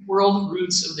Old World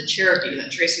Roots of the Cherokee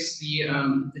that traces the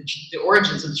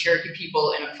origins of the Cherokee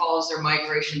people, and it follows their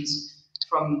migrations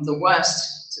from the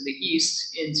west to the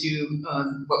east into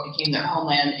what became their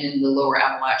homeland in the lower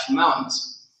Appalachian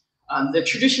Mountains. The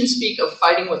traditions speak of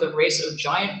fighting with a race of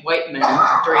giant white men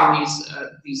during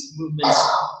these movements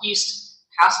east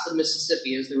past the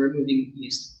Mississippi as they were moving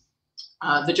east.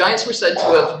 The giants were said to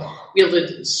have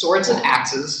wielded swords and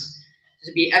axes,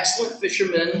 to be excellent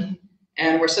fishermen,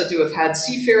 and were said to have had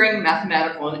seafaring,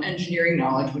 mathematical, and engineering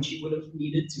knowledge, which he would have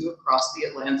needed to cross the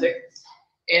Atlantic,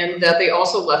 and that they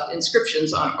also left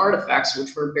inscriptions on artifacts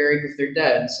which were buried with their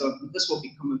dead. So this will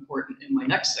become important in my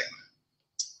next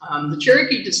segment. The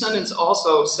Cherokee descendants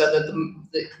also said that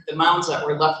the mounds that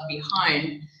were left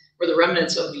behind were the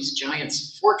remnants of these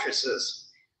giants'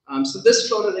 fortresses. So this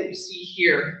photo that you see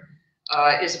here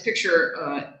is a picture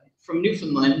from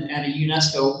Newfoundland at a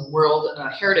UNESCO World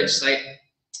Heritage Site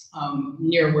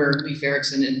near where Leif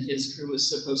Erikson and his crew was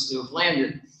supposed to have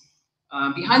landed.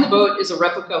 Behind the boat is a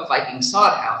replica Viking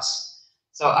sod house.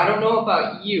 So I don't know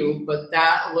about you, but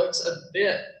that looks a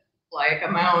bit like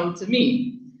a mound to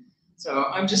me. So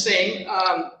I'm just saying,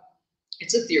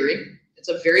 it's a theory. It's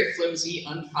a very flimsy,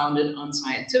 unfounded,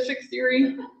 unscientific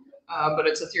theory, but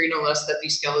it's a theory no less that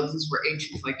these skeletons were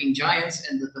ancient Viking giants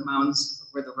and that the mounds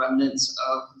were the remnants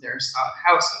of their sod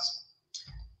houses.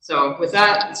 So with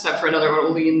that, it's time for another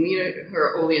Ole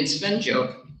and Sven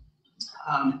joke.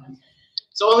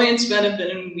 So Ole and Sven have been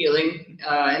in Wheeling,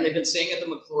 and they've been staying at the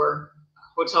McClure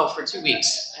Hotel for 2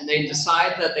 weeks, and they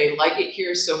decide that they like it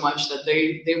here so much that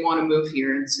they want to move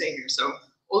here and stay here. So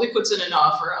Ole puts in an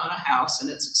offer on a house, and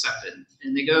it's accepted.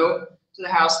 And they go to the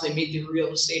house, they meet the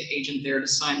real estate agent there to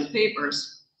sign the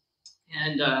papers.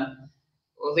 And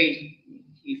Ole,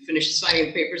 he finishes signing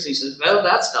the papers, and he says, well,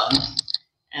 that's done.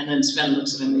 And then Sven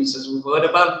looks at him and he says, well, what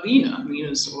about Lena?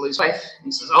 Lena's Ole's wife. And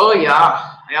he says, oh,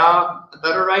 yeah, I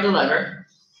better write a letter.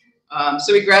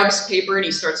 So he grabs paper and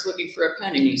he starts looking for a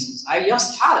pen, and he says, I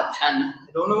just had a pen.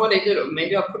 I don't know what I did.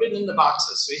 Maybe I'll put it in the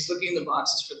boxes. So he's looking in the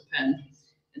boxes for the pen.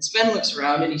 And Sven looks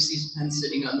around and he sees a pen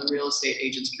sitting on the real estate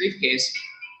agent's briefcase.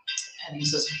 And he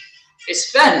says, hey,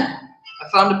 Sven, I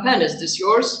found a pen. Is this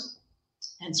yours?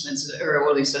 And Sven says, or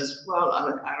Ole says, well,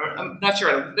 I'm not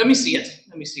sure. Let me see it.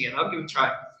 I'll give it a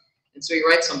try. And so he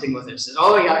writes something with it. He says,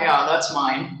 oh, yeah, that's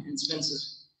mine. And Sven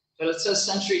says, but it says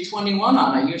Century 21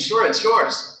 on it. You sure it's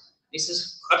yours? He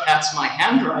says, but that's my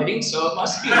handwriting, so it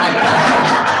must be mine.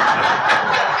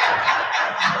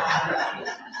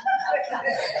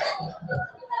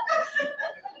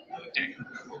 Okay.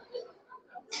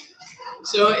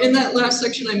 So in that last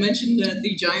section, I mentioned that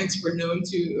the giants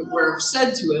were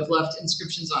said to have left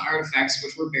inscriptions on artifacts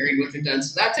which were buried with their dead.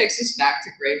 So that takes us back to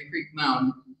Grave Creek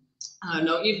Mound.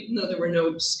 No, even though there were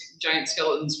no giant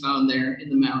skeletons found there in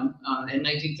the mound, in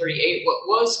 1938, what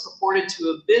was purported to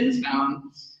have been found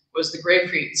was the Grave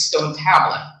Creek stone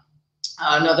tablet.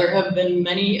 Now, there have been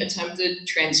many attempted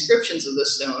transcriptions of the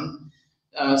stone.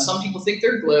 Some people think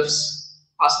they're glyphs,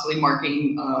 possibly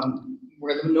marking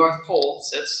where the North Pole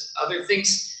sits. Other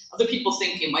people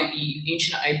think it might be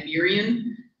ancient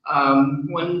Iberian.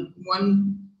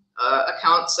 One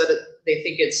account said they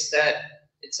think it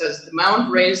says, the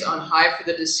mound raised on high for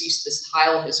the deceased, this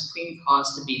tile his queen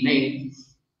caused to be made.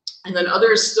 And then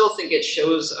others still think it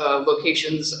shows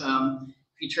locations.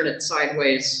 If you turn it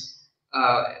sideways,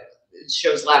 it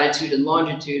shows latitude and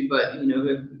longitude, but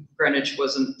Greenwich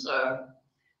wasn't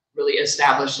really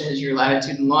established as your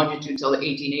latitude and longitude until the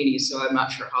 1880s, so I'm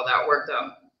not sure how that worked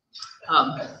out.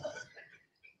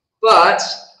 But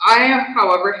I,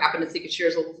 however, happen to think it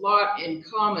shares a lot in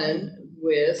common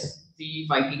with the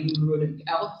Viking runic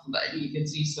alphabet. You can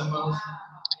see some of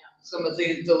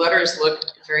the letters look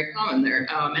very common there.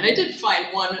 And I did find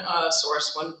one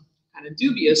source, one kind of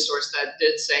dubious source that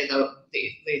did say that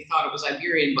they thought it was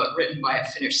Iberian, but written by a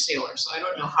Finnish sailor. So I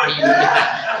don't know how you would get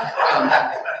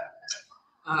that.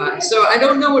 So I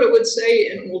don't know what it would say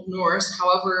in Old Norse.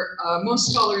 However,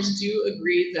 most scholars do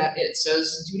agree that it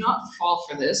says, "Do not fall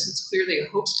for this. It's clearly a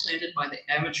hoax planted by the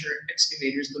amateur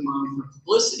excavators, the mom for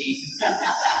publicity."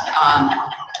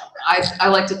 I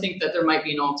like to think that there might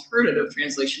be an alternative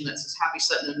translation that says, "Happy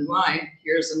Syttende Mai.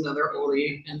 Here's another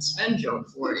Ole and Sven joke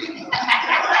for you."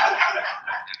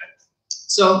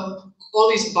 So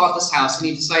Ole's bought this house and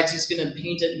he decides he's going to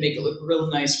paint it and make it look real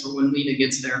nice for when Lena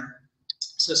gets there.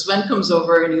 So Sven comes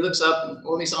over and he looks up and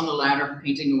Ole's on the ladder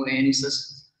painting away and he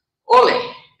says,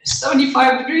 "Ole, it's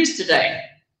 75 degrees today.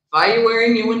 Why are you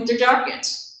wearing your winter jacket?"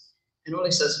 And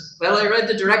Ole says, "Well, I read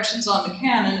the directions on the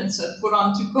can and it said put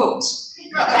on 2 coats."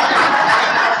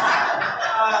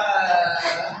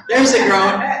 There's a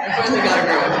groan. I finally got a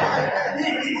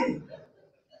groan.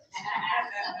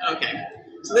 Okay.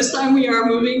 So this time we're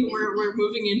moving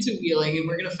into wheeling, and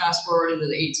we're going to fast forward into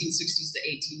the 1860s to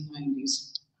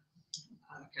 1890s.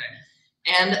 Okay.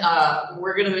 And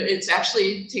it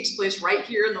actually takes place right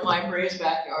here in the library's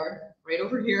backyard, right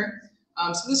over here.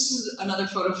 So this is another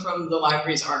photo from the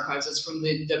library's archives. It's from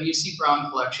the W.C. Brown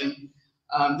collection.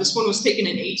 This one was taken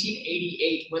in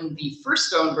 1888 when the first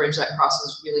stone bridge that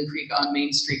crosses Wheeling Creek on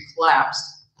Main Street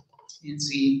collapsed. You can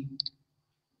see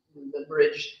the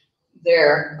bridge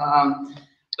there.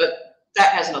 But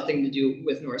that has nothing to do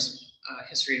with Norse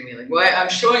history and wheeling. Why I'm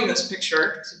showing this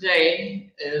picture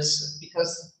today is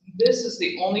because this is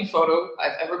the only photo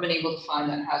I've ever been able to find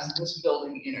that has this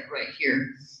building in it right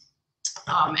here.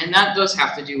 And that does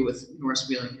have to do with Norse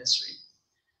wheeling history.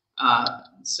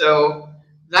 So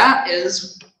that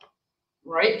is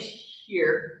right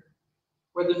here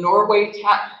where the Norway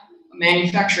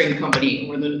Manufacturing Company,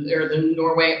 or the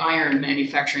Norway Iron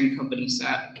Manufacturing Company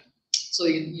sat. So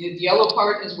the yellow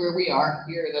part is where we are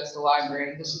here. That's the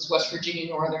library. This is West Virginia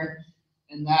Northern,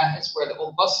 and that is where the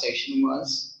old bus station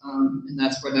was, and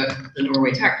that's where the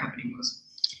Norway Tack Company was.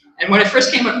 And when I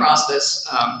first came across this,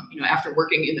 after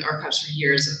working in the archives for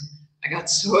years, I got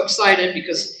so excited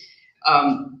because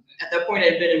at that point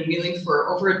I'd been in wheeling for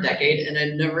over a decade, and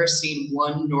I'd never seen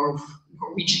one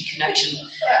Norwegian connection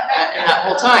in that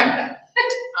whole time.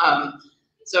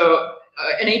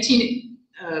 In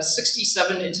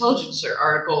 1867 Intelligencer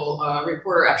article,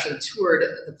 reporter actually toured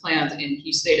the plant, and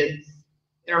he stated,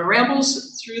 "In our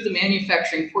rambles through the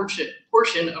manufacturing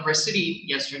portion of our city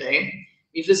yesterday,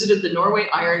 we visited the Norway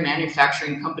Iron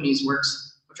Manufacturing Company's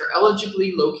works, which are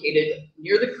eligibly located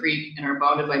near the creek and are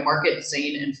bounded by Market,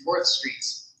 Zane, and 4th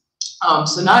Streets."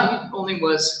 So not only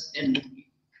was, and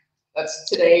that's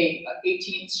today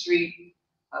 18th Street,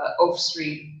 Oak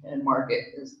Street, and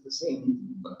Market is the same,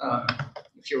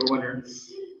 if you were wondering.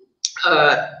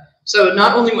 So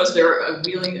not only was there a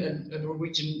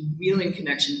Norwegian wheeling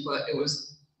connection, but it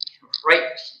was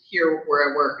right here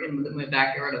where I work in my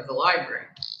backyard of the library.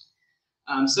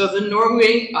 So the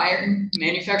Norway Iron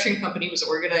Manufacturing Company was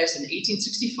organized in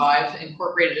 1865,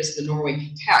 incorporated as the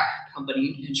Norway Tack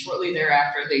Company, and shortly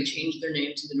thereafter they changed their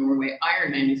name to the Norway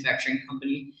Iron Manufacturing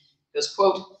Company because,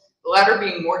 quote, "the latter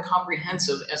being more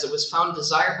comprehensive as it was found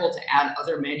desirable to add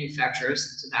other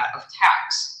manufacturers to that of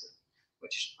tacks,"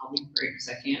 which is probably great because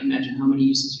I can't imagine how many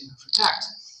uses you have for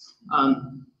tacks.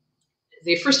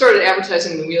 They first started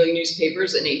advertising the wheeling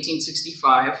newspapers in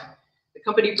 1865. The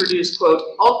company produced, quote,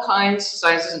 "all kinds,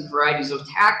 sizes, and varieties of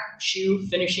tack, shoe,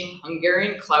 finishing,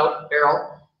 Hungarian clout,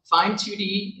 barrel, fine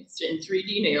 2D and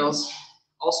 3D nails,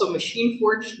 also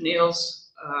machine-forged nails,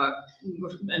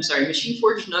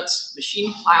 machine-forged nuts,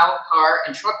 machine plow, car,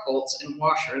 and truck bolts and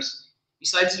washers,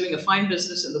 besides doing a fine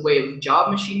business in the way of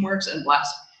job machine works and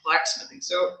blacksmithing."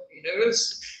 So, it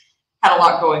had a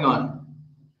lot going on.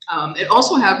 It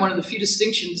also had one of the few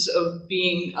distinctions of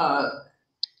being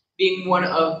one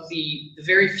of the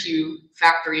very few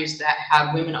factories that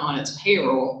had women on its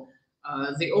payroll.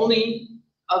 The only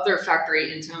other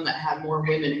factory in town that had more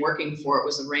women working for it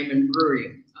was the Raymond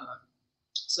Brewery.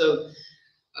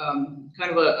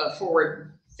 Kind of a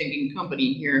forward-thinking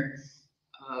company here.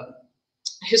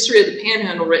 History of the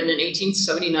Panhandle, written in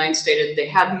 1879, stated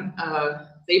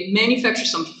they manufactured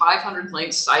some 500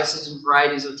 lengths, sizes, and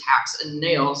varieties of tacks and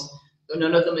nails, though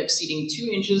none of them exceeding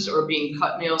 2 inches or being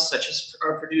cut nails such as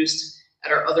are produced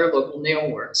at our other local nail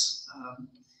works.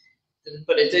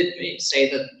 But it did say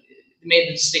that it made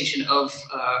the distinction of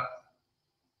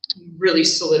really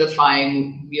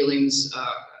solidifying Wheeling's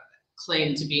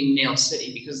claim to being Nail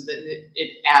City, because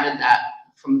it added that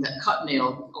from that cut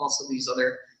nail, also these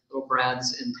other little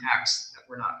brads and tacks that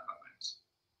were not cut nails.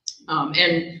 And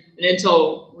an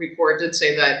Intel report did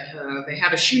say that they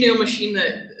had a shoe nail machine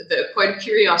that quite a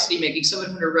curiosity, making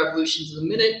 700 revolutions in a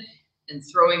minute and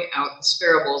throwing out the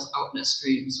sparables out in a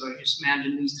stream. So I just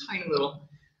imagine these tiny little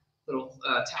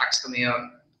tacks coming out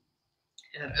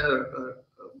at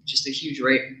just a huge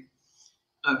rate.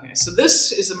 Okay, so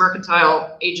this is the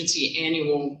Mercantile Agency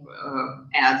annual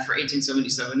ad for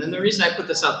 1877, and the reason I put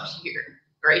this up here,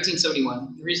 or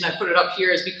 1871, the reason I put it up here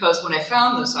is because when I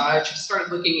found this, I just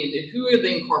started looking into who are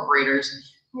the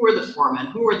incorporators, who are the foremen,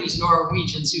 who are these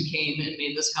Norwegians who came and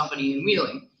made this company in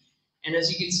Wheeling. And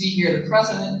as you can see here, the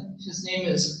president, his name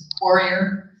is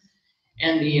Poirier,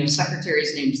 and the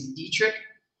secretary's name is Dietrich.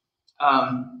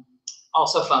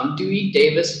 Also found Dewey,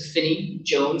 Davis, Finney,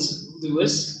 Jones,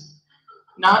 Lewis.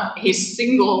 Not a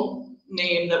single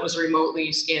name that was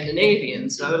remotely Scandinavian.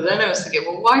 So then I was thinking,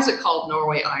 well, why is it called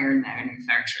Norway Iron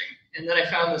Manufacturing? And then I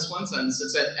found this one sentence that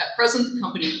said, at present, the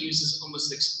company uses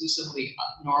almost exclusively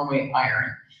Norway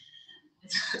iron.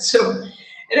 So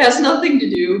it has nothing to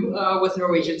do with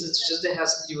Norwegians. It's just, it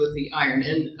has to do with the iron.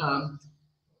 And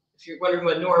if you're wondering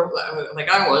what like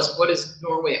I was, what is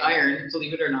Norway iron?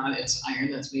 Believe it or not, it's iron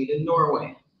that's made in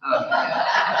Norway.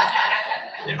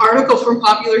 An article from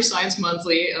Popular Science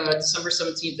Monthly, December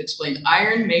 17th, explained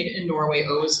iron made in Norway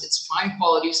owes its fine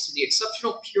qualities to the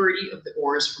exceptional purity of the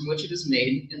ores from which it is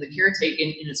made and the care taken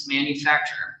in its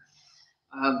manufacture.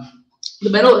 The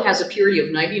metal has a purity of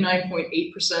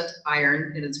 99.8%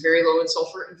 iron, and it's very low in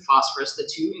sulfur and phosphorus, the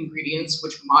two ingredients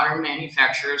which modern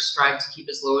manufacturers strive to keep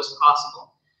as low as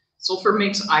possible. Sulfur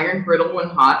makes iron brittle when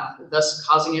hot, thus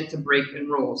causing it to break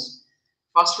in rolls.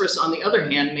 Phosphorus, on the other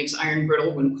hand, makes iron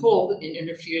brittle when cold and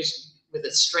interferes with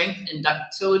its strength and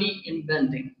ductility in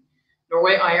bending.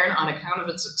 Norway iron, on account of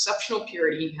its exceptional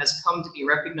purity, has come to be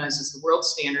recognized as the world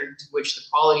standard to which the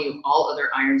quality of all other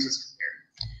irons is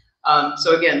compared.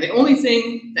 So again, the only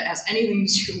thing that has anything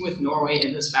to do with Norway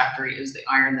in this factory is the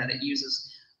iron that it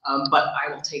uses, but I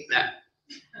will take that.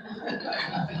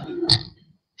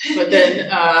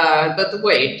 But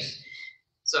wait.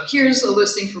 So here's a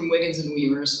listing from Wiggins and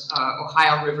Weaver's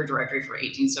Ohio River Directory for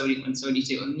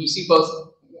 1871-72, and you see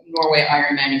both Norway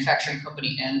Iron Manufacturing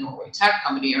Company and Norway Tack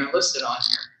Company are listed on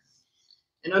here.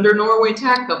 And under Norway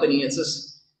Tack Company, it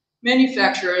says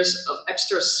manufacturers of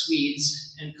extra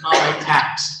Swedes and common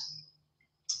tacks.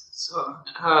 So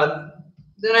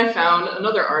then I found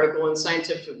another article in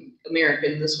Scientific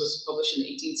American. This was published in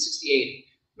 1868.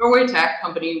 Norway Tack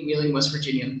Company, Wheeling, West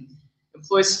Virginia.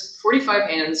 Employs 45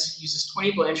 hands, uses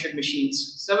 20 Blanchard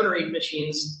machines, 7 reed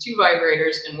machines, 2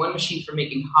 vibrators, and 1 machine for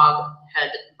making hob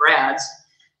head brads,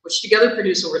 which together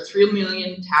produce over 3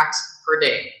 million tacks per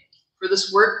day. For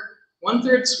this work,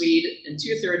 1/3 Swede and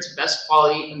 2/3 best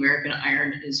quality American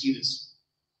iron is used.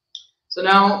 So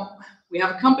now we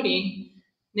have a company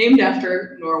named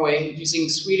after Norway using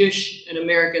Swedish and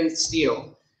American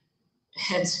steel.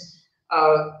 And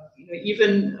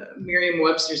even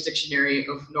Merriam-Webster's Dictionary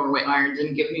of Norway iron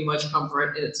didn't give me much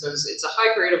comfort. It says it's a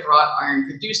high grade of wrought iron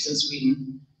produced in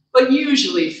Sweden, but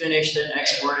usually finished and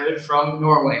exported from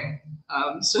Norway.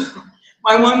 So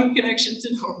my one connection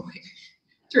to Norway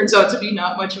turns out to be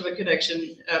not much of a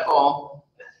connection at all.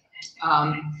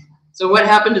 So what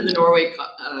happened to the Norway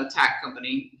Tack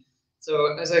Company?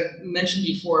 So as I mentioned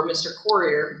before, Mr.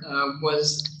 Courier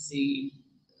was the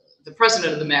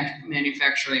president of the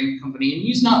manufacturing company, and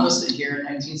he's not listed here in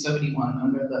 1971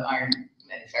 under the Iron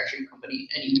Manufacturing Company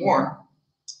anymore.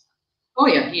 Oh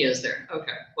yeah, he is there.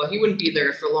 Okay, well he wouldn't be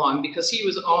there for long because he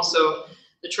was also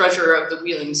the treasurer of the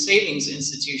Wheeling Savings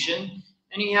Institution,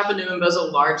 and he happened to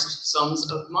embezzle large sums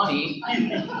of money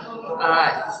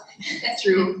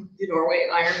through the Norway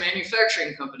Iron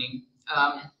Manufacturing Company.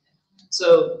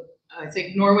 So I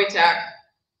think Norway Tack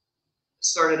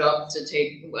started up to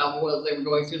take, well, they were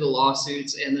going through the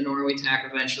lawsuits, and the Norway Tack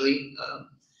eventually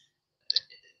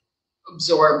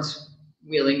absorbed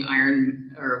Wheeling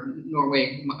Iron, or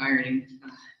Norway Ironing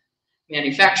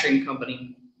Manufacturing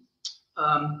Company.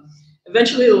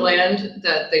 Eventually the land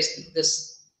that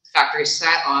this factory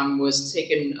sat on was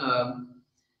taken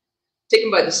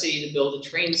by the city to build a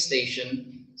train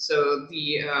station. So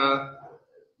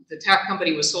the Tack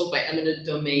Company was sold by eminent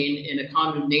domain in a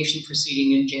condemnation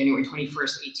proceeding in January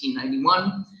 21st,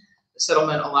 1891. The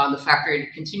settlement allowed the factory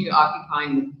to continue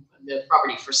occupying the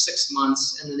property for 6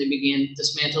 months, and then they began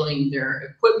dismantling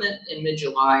their equipment in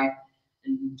mid-July,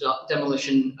 and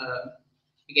demolition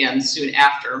began soon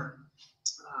after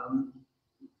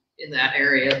in that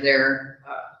area there.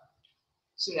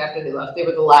 Soon after they left, they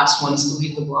were the last ones to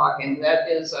leave the block, and that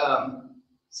is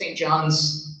St.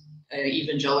 John's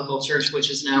Evangelical Church, which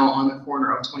is now on the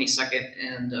corner of 22nd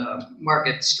and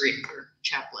Market Street, or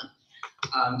Chaplin.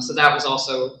 So that was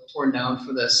also torn down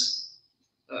for this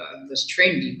this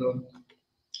train depot.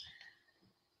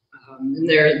 And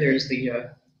there's the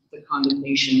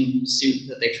condemnation suit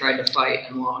that they tried to fight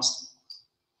and lost.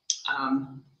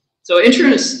 So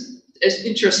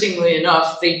interestingly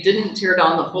enough, they didn't tear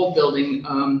down the whole building.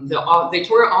 They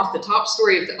tore off the top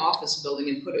story of the office building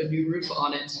and put a new roof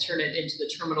on it to turn it into the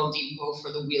terminal depot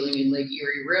for the Wheeling and Lake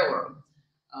Erie Railroad.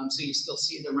 So you still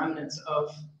see the remnants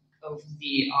of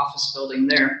the office building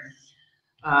there.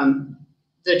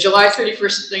 The July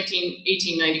 31st,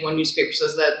 1891 newspaper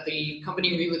says that the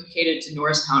company relocated to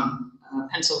Norristown,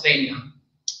 Pennsylvania.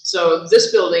 So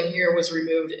this building here was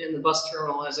removed, and the bus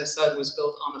terminal, as I said, was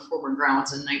built on the former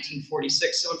grounds in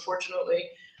 1946. So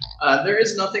unfortunately, there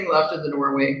is nothing left of the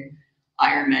Norway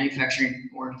Iron Manufacturing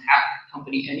or Tack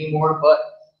Company anymore, but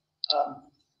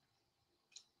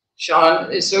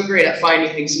Sean is so great at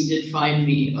finding things. He did find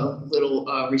me a little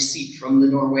receipt from the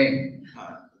Norway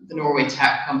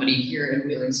Tack Company here in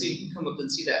Wheeling, so you can come up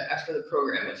and see that after the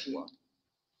program if you want.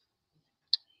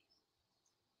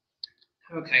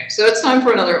 Okay, so it's time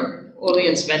for another Ole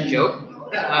and Sven joke.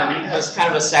 It's kind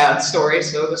of a sad story,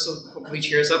 so this will hopefully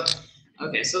cheer us up.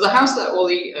 Okay, so the house that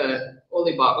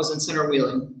Ole bought was in Center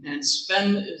Wheeling, and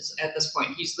Sven is at this point,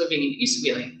 he's living in East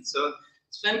Wheeling. So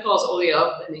Sven calls Ole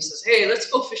up and he says, "Hey,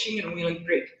 let's go fishing in Wheeling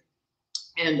Creek."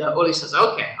 And Ole says,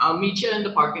 "Okay, I'll meet you in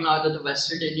the parking lot of the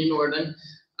Västerdinje Norden,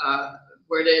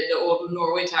 where the old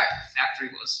Norway Tack factory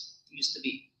used to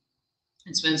be."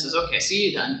 And Sven says, "Okay, see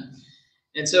you then."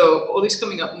 And so Ole's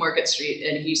coming up Market Street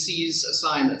and he sees a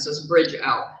sign that says "Bridge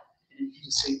Out."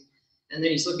 And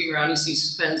then he's looking around, he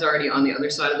sees Sven's already on the other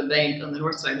side of the bank, on the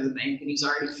north side of the bank, and he's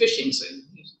already fishing. So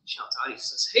he shouts out, he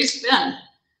says, "Hey Sven,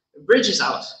 the bridge is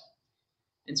out."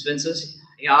 And Sven says,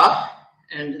 "Yeah."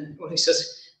 And Ole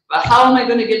says, "But how am I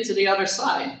going to get to the other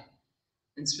side?"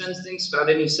 And Sven thinks about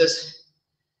it and he says,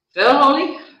 "Well,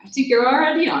 Ole, I think you're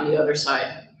already on the other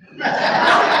side."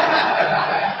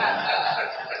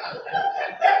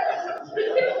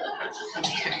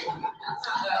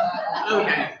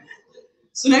 Okay.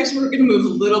 So next we're going to move a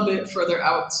little bit further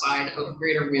outside of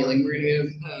Greater Wheeling. We're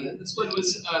going to this one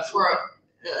was for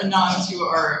a nod to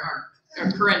our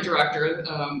current director,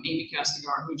 Amy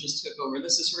Castigar, who just took over.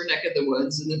 This is her neck of the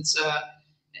woods, and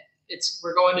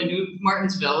we're going to New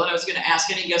Martinsville. And I was going to ask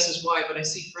any guesses why, but I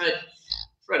see Fred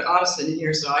Otteson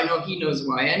here, so I know he knows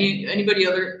why. Anybody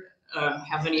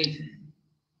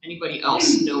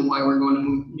else know why we're going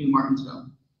to New Martinsville?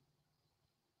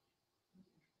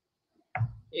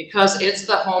 Because it's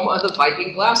the home of the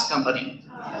Viking Glass Company.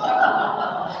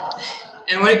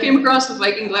 And when I came across the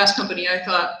Viking Glass Company, I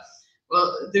thought,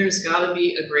 well, there's got to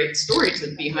be a great story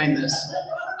behind this.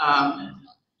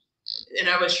 And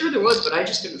I was sure there was, but I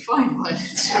just couldn't find one.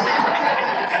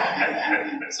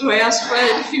 So I asked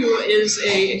Fred,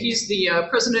 he's the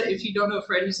president, if you don't know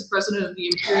Fred, he's the president of the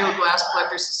Imperial Glass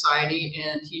Collectors Society,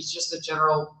 and he's just a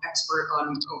general expert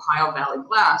on Ohio Valley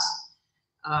glass.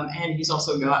 And he's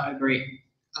also got a great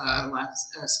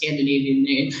Scandinavian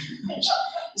name.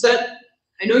 Is that,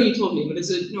 I know you told me, but is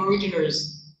it Norwegian or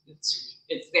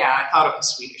yeah, I thought it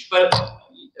was Swedish, but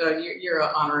you're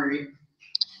an honorary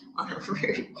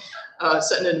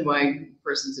Syttende Mai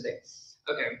person today.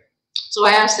 Okay, so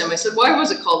I asked him, I said, why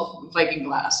was it called Viking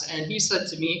Glass? And he said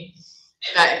to me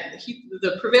that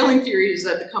the prevailing theory is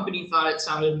that the company thought it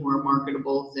sounded more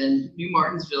marketable than New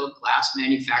Martinsville Glass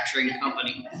Manufacturing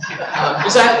Company. Did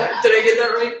I get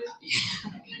that right?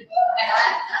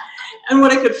 And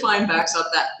what I could find backs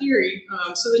up that theory.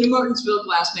 So the New Martinsville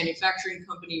Glass Manufacturing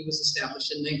Company was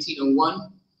established in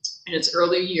 1901. In its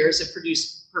early years, it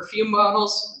produced perfume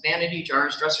bottles, vanity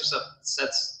jars, dresser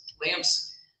sets,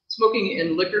 lamps, smoking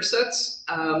and liquor sets.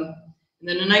 And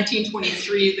then in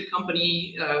 1923, the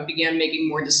company began making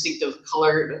more distinctive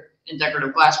colored and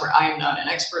decorative glassware. I am not an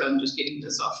expert. I'm just getting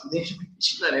this off of the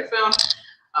information that I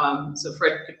found. So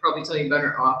Fred could probably tell you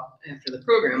better off after the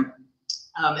program.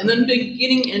 And then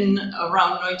beginning in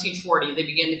around 1940, they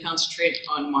began to concentrate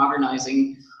on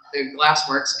modernizing the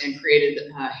glassworks and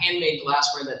created handmade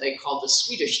glassware that they called the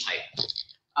Swedish type.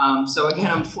 So again,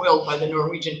 I'm foiled by the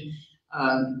Norwegian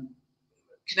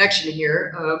connection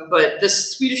here, but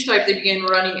this Swedish type, they began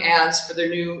running ads for their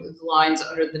new lines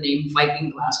under the name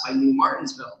Viking Glass by New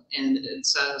Martinsville. And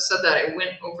it's said that it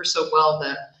went over so well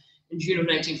that in June of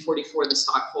 1944, the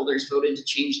stockholders voted to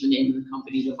change the name of the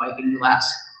company to Viking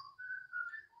Glass.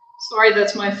 Sorry,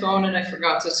 that's my phone and I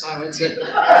forgot to silence it.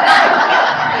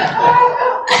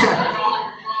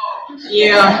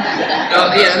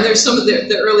 Yeah, and there's some of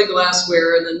the early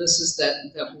glassware, and then this is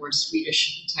that more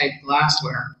Swedish type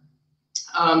glassware.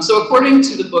 So according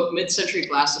to the book Mid-Century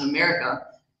Glass in America,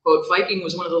 quote, Viking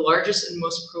was one of the largest and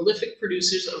most prolific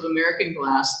producers of American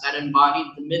glass that embodied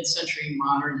the mid-century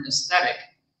modern aesthetic.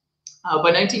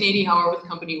 By 1980, however, the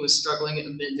company was struggling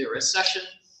amid the recession,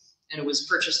 and it was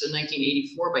purchased in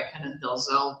 1984 by Kenneth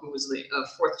Dalzell, who was the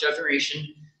fourth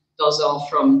generation Dalzell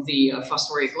from the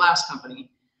Fostoria Glass Company.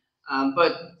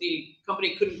 But the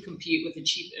company couldn't compete with the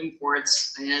cheap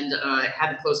imports and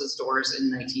had to close its doors in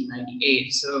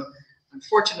 1998. So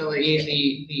unfortunately,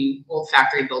 the old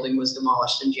factory building was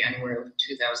demolished in January of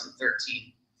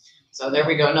 2013. So there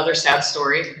we go, another sad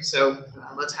story. So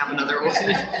let's have another old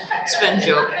Sven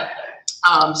joke.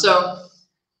 So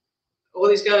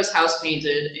Ollie's got his house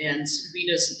painted, and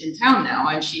Rita's in town now,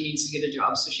 and she needs to get a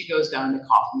job. So she goes down to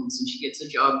Kaufman's and she gets a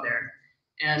job there.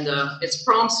 And it's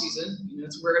prom season,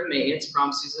 we're in May, it's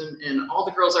prom season, and all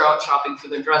the girls are out shopping for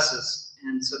their dresses.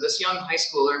 And so this young high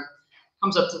schooler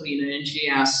comes up to Lena and she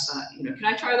asks, can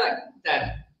I try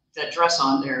that dress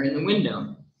on there in the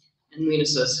window? And Lena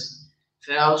says,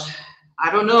 well,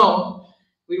 I don't know.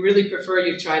 We really prefer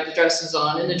you try the dresses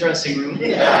on in the dressing room.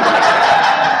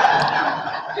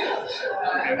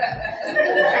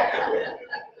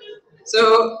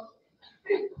 So,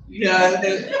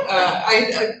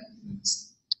 I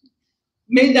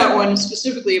made that one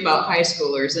specifically about high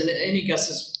schoolers, and any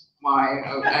guesses why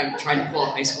I tried to pull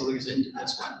high schoolers into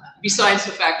this one? Besides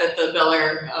the fact that the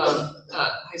Bellaire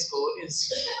High School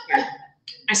is here.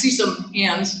 I see some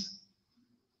hands.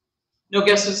 No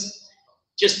guesses?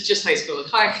 Just high schoolers.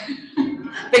 Hi.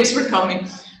 Thanks for coming.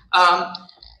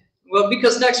 Well,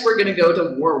 because next we're going to go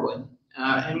to Warwood.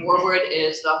 And Warwood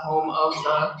is the home of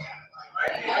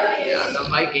the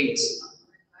Vikings.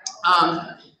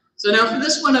 So now for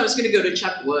this one, I was going to go to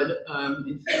Chuck Wood.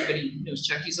 If anybody knows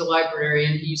Chuck, he's a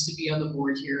librarian. He used to be on the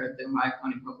board here at the Ohio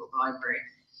County Public Library.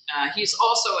 He's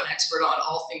also an expert on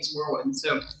all things Warwood.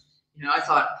 So, I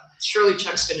thought surely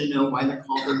Chuck's going to know why they're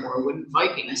called the Warwood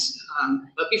Vikings.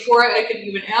 But before I could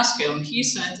even ask him, he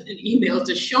sent an email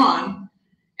to Sean,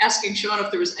 asking Sean if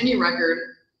there was any record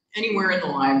anywhere in the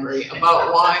library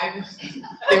about why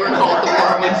they were called the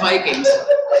Warwood Vikings.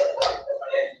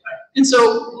 And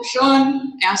so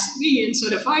Sean asked me and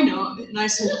said, if I know, and I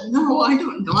said, no, I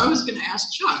don't know. I was going to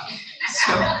ask Chuck.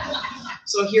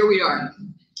 So here we are.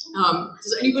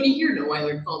 Does anybody here know why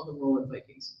they're called the Warwood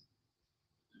Vikings?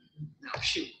 No,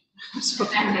 shoot.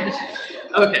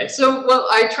 Okay, so, well,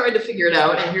 I tried to figure it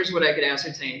out, and here's what I could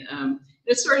ascertain.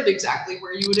 It started exactly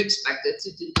where you would expect it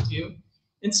to do,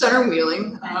 in Center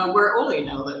Wheeling, where Ollie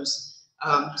now lives.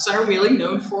 Center Wheeling,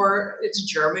 known for its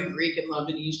German, Greek, and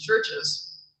Lebanese churches.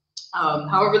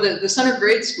 However, the Center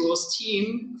Grade School's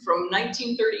team from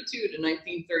 1932 to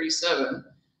 1937,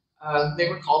 they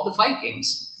were called the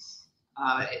Vikings.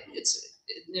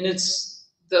 It's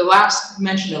the last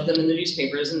mention of them in the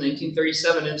newspapers in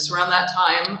 1937. And it's around that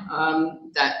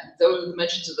time that those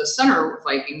mentions of the Center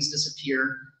Vikings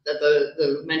disappear, that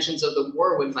the mentions of the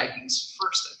Warwood Vikings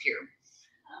first appear.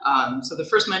 So the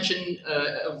first mention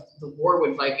of the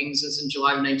Warwood Vikings is in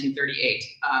July of 1938.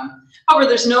 However,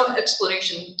 there's no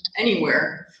explanation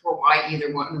anywhere for why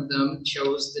either one of them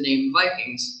chose the name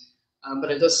Vikings.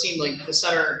 But it does seem like the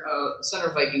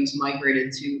Center Vikings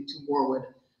migrated to Warwood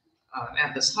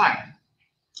at this time.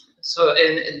 So,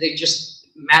 and they just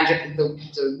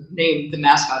the name, the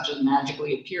mascot just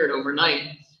magically appeared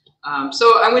overnight.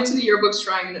 So I went to the yearbooks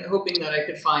hoping that I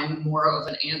could find more of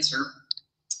an answer.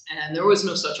 And there was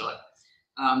no such luck.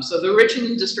 So the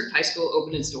Richmond District High School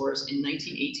opened its doors in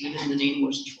 1918, and the name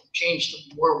was changed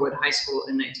to Warwood High School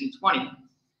in 1920.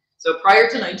 So prior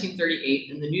to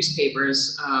 1938, in the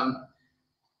newspapers, the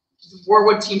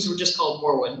Warwood teams were just called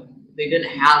Warwood. They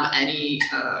didn't have any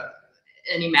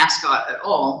mascot at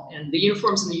all. And the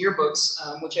uniforms in the yearbooks,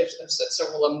 which I've set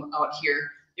several of them out here,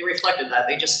 they reflected that.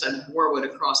 They just said Warwood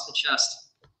across the chest.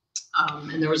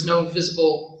 And there was no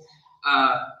visible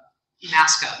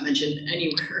mascot mentioned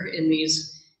anywhere in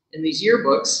these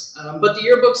yearbooks, but the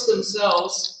yearbooks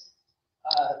themselves,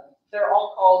 they're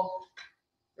all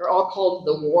called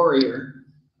the Warrior,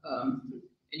 and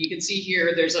you can see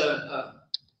here there's a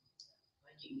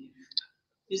Viking.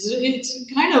 It's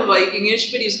kind of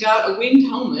Vikingish, but he's got a winged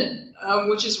helmet,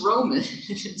 which is Roman.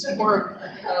 It's more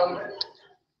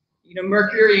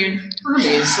Mercury and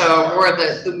Hermes wore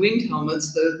the winged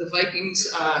helmets. The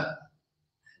Vikings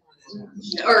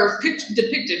are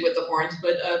depicted with the horns,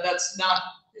 but that's not.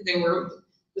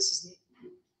 This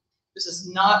is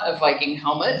not a Viking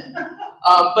helmet,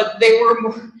 but they were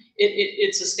more.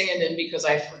 It's a stand-in because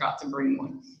I forgot to bring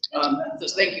one. So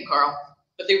thank you, Carl.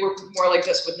 But they were more like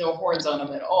this with no horns on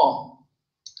them at all.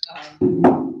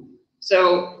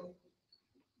 So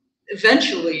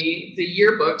eventually, the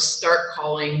yearbooks start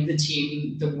calling the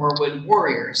team the Warwood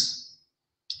Warriors.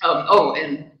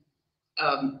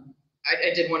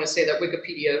 I did want to say that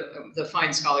Wikipedia, the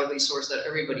fine scholarly source that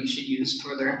everybody should use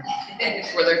for their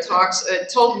talks,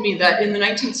 told me that in the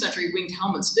 19th century, winged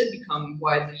helmets did become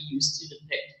widely used to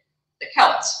depict the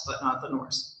Celts, but not the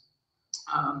Norse.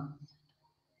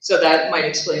 So that might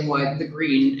explain why the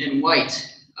green and white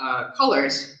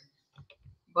colors.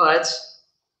 But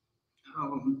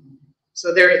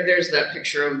so there's that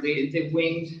picture of the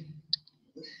winged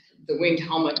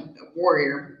helmet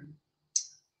warrior.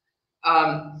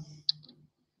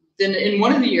 Then in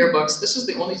one of the yearbooks, this is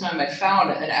the only time I found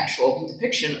an actual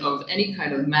depiction of any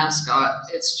kind of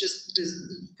mascot. It's just this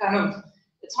kind of,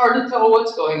 it's hard to tell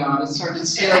what's going on. It's hard to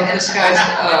see if this guy's,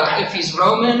 if he's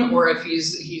Roman or if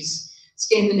he's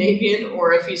Scandinavian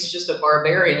or if he's just a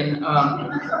barbarian.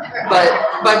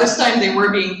 But by this time they were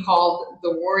being called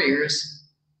the Warriors.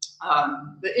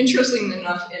 But interestingly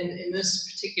enough, in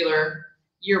this particular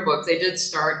yearbook, they did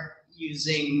start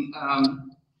using,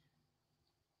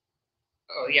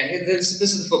 oh yeah, this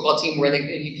is the football team where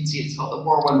you can see it's called the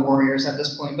Warwood Warriors at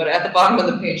this point. But at the bottom of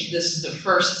the page, this is the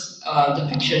first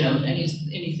depiction of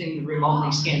anything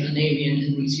remotely Scandinavian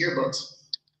in these yearbooks.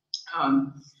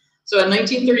 So in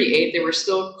 1938, they were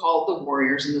still called the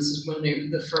Warriors, and this is when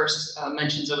the first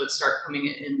mentions of it start coming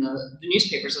in the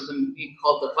newspapers of them being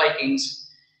called the Vikings.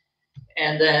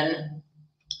 And then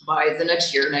by the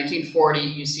next year, 1940,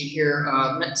 you see here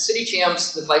city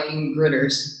champs, the Viking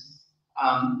Gritters.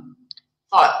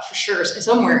 Thought for sure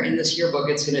somewhere in this yearbook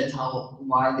it's going to tell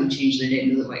why they changed their name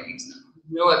to the Vikings.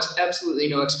 Absolutely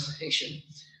no explanation.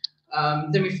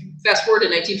 Then we fast forward to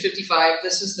 1955.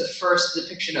 This is the first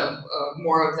depiction of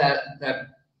more of that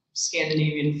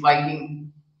Scandinavian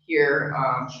Viking here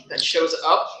that shows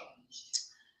up.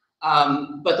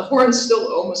 But the horns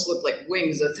still almost look like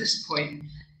wings at this point.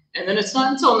 And then it's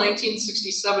not until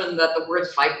 1967 that the word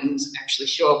Vikings actually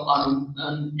show up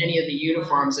on any of the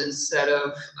uniforms instead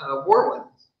of Warwood.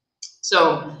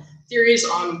 So theories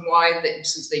on why,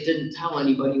 since they didn't tell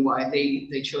anybody why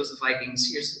they chose the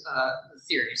Vikings, here's the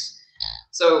theories.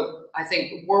 So I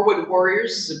think Warwood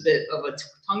Warriors is a bit of a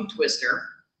tongue twister.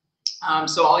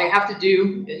 So all you have to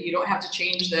do, you don't have to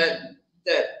change that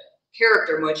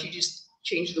character much, you just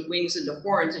change the wings into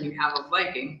horns and you have a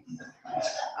Viking.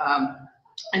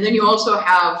 And then you also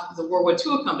have the Warwood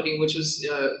Tool Company, which was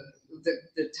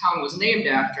the town was named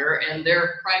after, and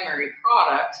their primary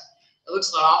product, it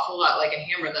looks an awful lot like a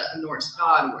hammer that a Norse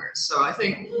god wears. So I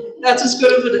think that's as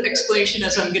good of an explanation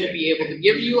as I'm going to be able to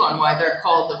give you on why they're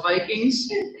called the Vikings.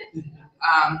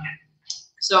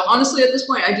 So honestly, at this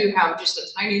point, I do have just a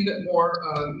tiny bit more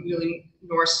really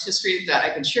Norse history that I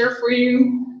can share for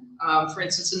you. For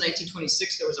instance, in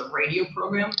 1926, there was a radio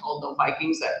program called The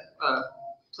Vikings that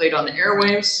played on the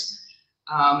airwaves.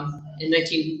 In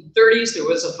 1930s, there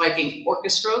was a Viking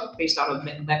orchestra based out of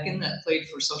Becken that played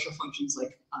for social functions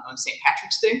like St.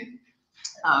 Patrick's Day,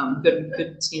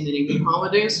 good Scandinavian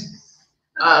holidays.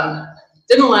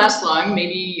 Didn't last long,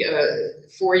 maybe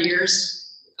 4 years.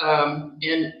 And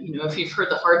you know, if you've heard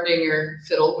the Hardanger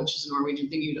fiddle, which is a Norwegian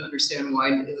thing, you'd understand why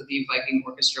the Viking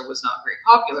orchestra was not very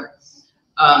popular.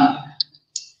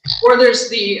 Or there's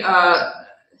the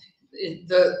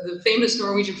famous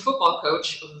Norwegian football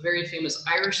coach of a very famous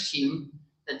Irish team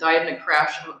that died in a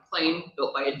crash of a plane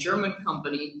built by a German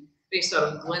company based out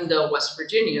of Glendale, West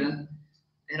Virginia.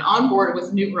 And on board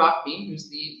with Newt Rockby, who's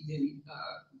the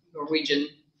Norwegian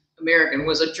American,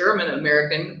 was a German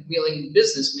American wheeling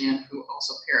businessman who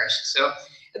also perished. So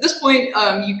at this point,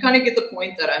 you kind of get the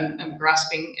point that I'm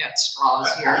grasping at straws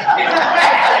here.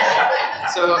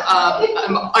 So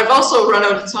I've also run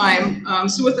out of time.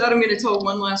 So with that, I'm going to tell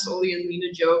one last Ole and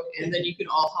Lena joke, and then you can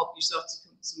all help yourself to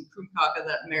some krumkaka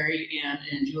that Mary, Ann,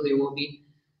 and Julia will be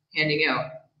handing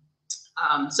out.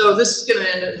 So this is going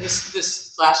to end.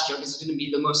 This last joke is going to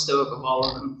be the most stoic of all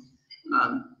of them.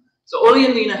 So Ole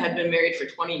and Lena had been married for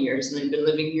 20 years, and they'd been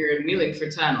living here in Wheeling for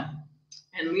 10.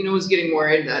 And Lena was getting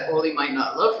worried that Ole might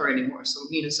not love her anymore. So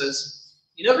Lena says,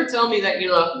 "You never tell me that you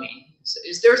love me.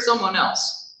 Is there someone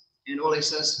else?" And Ole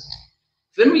says,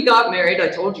 "When we got married, I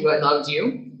told you I loved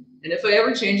you. And if I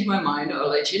ever change my mind, I'll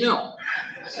let you know."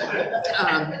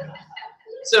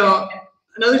 So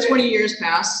another 20 years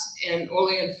pass, and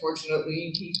Ole,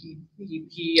 unfortunately,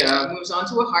 he moves on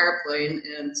to a higher plane.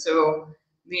 And so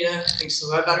Lena thinks,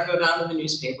 so I better go down to the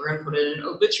newspaper and put in an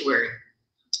obituary.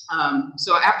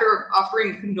 So after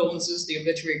offering condolences, the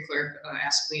obituary clerk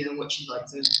asked Lena what she'd like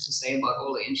to say about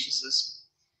Ole, and she says,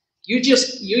 you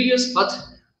just, but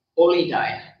Ole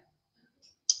died.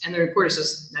 And the reporter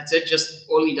says, that's it, just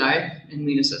Ole died? And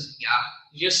Lena says, yeah,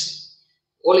 just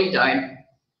Oli died.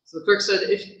 So the clerk said,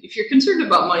 if you're concerned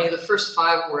about money, the first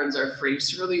 5 words are free.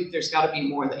 So really, there's got to be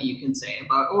more that you can say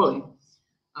about Oli.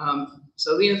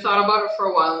 So Lena thought about it for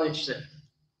a while, and then she said,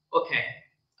 okay,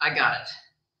 I got it.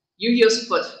 You just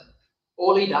put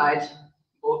Oli died,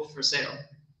 boat for sale.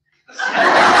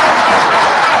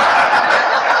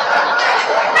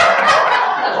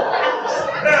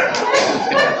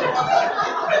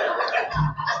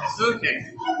 Okay.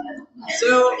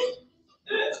 So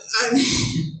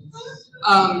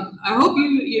I hope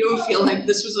you don't feel like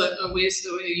this was a waste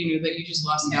of, that you just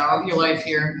lost an hour of your life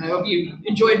here. I hope you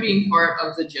enjoyed being part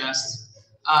of the jest.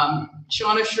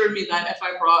 Sean assured me that if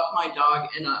I brought my dog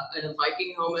in a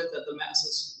Viking helmet, that the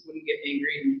masses wouldn't get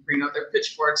angry and bring out their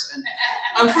pitchforks. And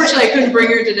unfortunately, I couldn't bring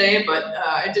her today, but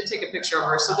I did take a picture of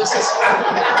her. So this is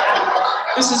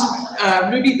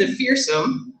Ruby the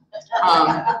Fearsome.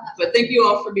 But thank you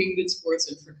all for being good sports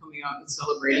and for coming out and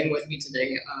celebrating with me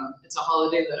today. It's a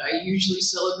holiday that I usually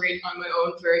celebrate on my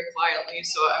own very quietly,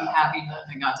 so I'm happy that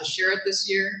I got to share it this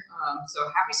year. So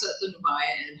happy Syttende Mai,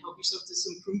 and help yourself to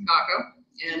some krumkake.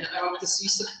 And I hope to see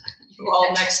you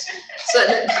all next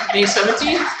May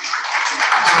 17th.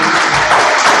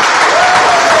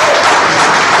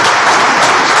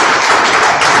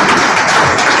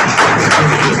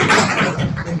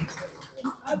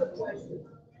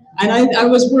 And I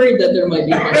was worried that there might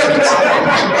be questions.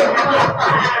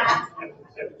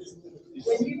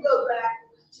 When you go back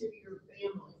to your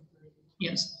family,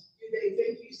 Yes. do they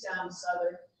think you sound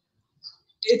Southern?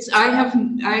 I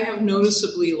have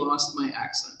noticeably lost my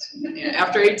accent.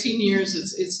 After 18 years,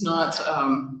 it's not.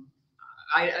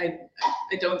 I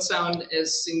don't sound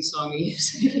as sing-songy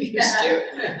as I used to.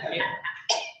 Yeah.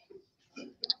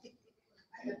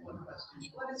 I have one question.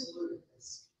 What is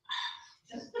lutefisk?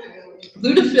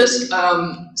 Lutefisk.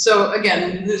 So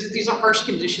again, these are harsh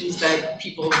conditions that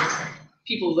people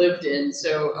lived in.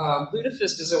 So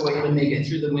lutefisk is a way to make it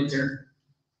through the winter.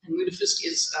 And lutefisk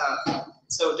is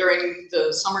so during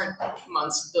the summer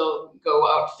months, they'll go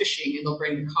out fishing and they'll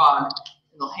bring the cod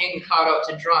and they'll hang the cod out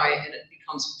to dry, and it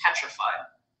becomes petrified.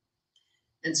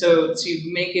 And so to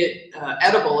make it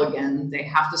edible again, they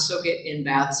have to soak it in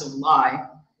baths of lye,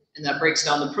 and that breaks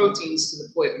down the proteins to the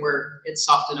point where it's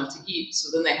soft enough to eat. So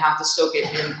then they have to soak it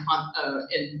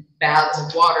in baths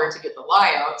of water to get the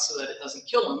lye out so that it doesn't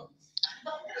kill them.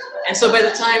 And so by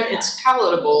the time it's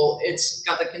palatable, it's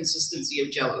got the consistency of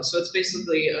Jello. So it's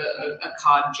basically a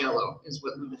cod Jello is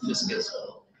what lutefisk is.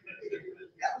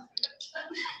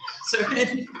 So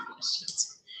any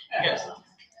questions? Yes. I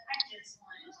just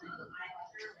wanted to know, I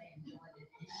thoroughly enjoyed it.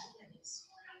 And you have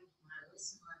explained my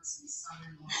Wisconsin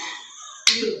summer.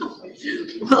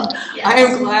 Well, I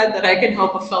am glad that I can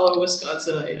help a fellow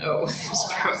Wisconsinite out with this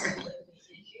program.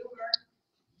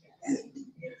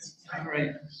 All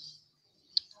right.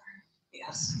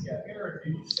 Yes. Yeah, Erin,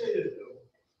 can you say that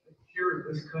here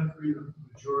in this country, the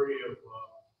majority of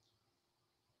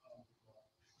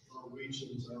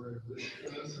Norwegians are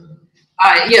Wisconsin?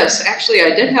 Yes, actually,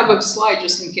 I did have a slide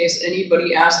just in case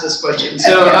anybody asked this question.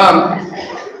 So,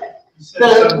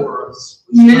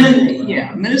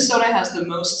 Minnesota has the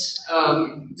most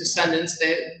descendants.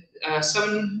 They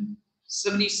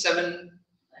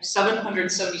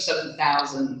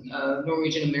 777,000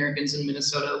 Norwegian Americans in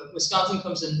Minnesota. Wisconsin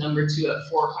comes in number 2 at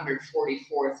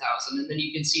 444,000. And then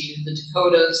you can see the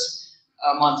Dakotas,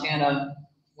 Montana,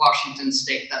 Washington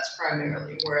State. That's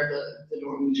primarily where the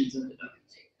Norwegians ended up.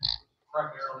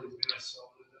 Primarily Minnesota.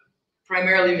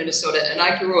 Primarily Minnesota. And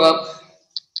I grew up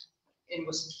in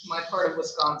my part of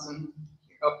Wisconsin.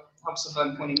 Helps if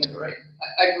I'm pointing at the right.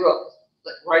 I grew up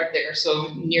right there,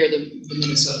 so near the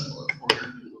Minnesota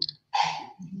border.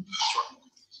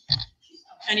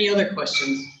 Any other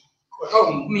questions?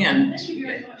 Oh, man. We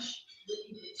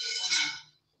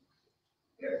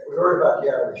heard about the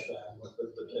Irish famine with the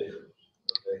potatoes.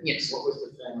 Okay. Yes. What was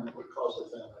the famine? What caused the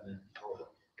famine in Norway?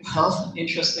 Well,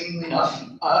 interestingly enough,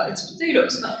 it's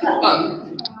potatoes.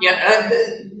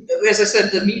 As I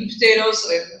said, the meat potatoes,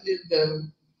 the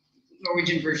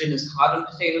Norwegian version is cotton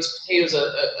potatoes. Potatoes are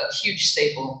a huge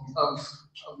staple of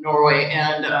Norway.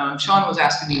 And Sean was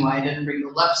asking me why I didn't bring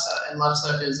the lefse. And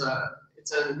lefse is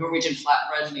it's a Norwegian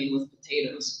flatbread made with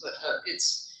potatoes. But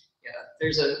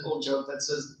there's an old joke that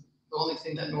says the only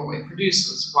thing that Norway produced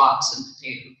was rocks,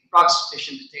 fish,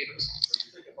 and potatoes. So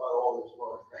you think about all these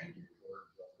large reindeer.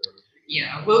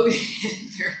 Yeah, well,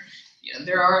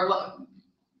 there are a lot.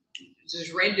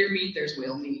 There's reindeer meat, there's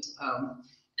whale meat,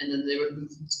 and then they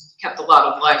kept a lot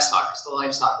of livestock, because the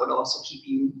livestock would also keep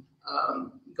you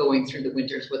going through the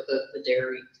winters with the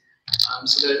dairy.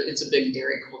 So it's a big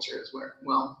dairy culture as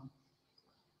well.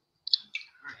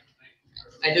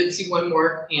 I did see one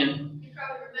more hand. You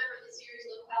probably remember the series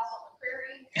Little House on the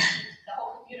Prairie, the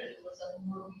whole community was of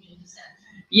Norwegian descent.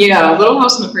 Yeah, Little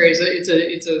House on the Prairie it's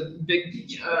a big,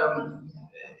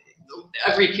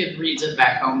 every kid reads it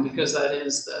back home because that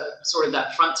is the sort of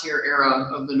that frontier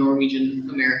era of the Norwegian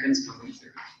Americans coming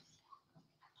through.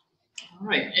 All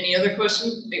right, any other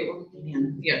questions? Yeah. Do you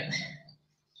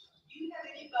have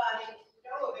anybody,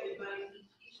 know of anybody who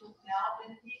teaches now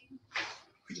bending?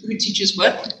 Who teaches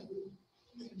what?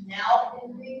 Now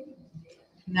bending?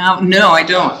 No, I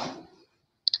don't.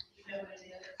 You know what it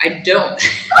is? I don't.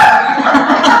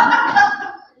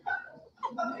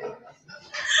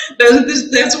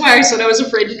 That's why I said I was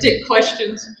afraid to take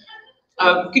questions.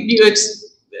 Could you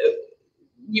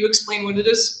explain what it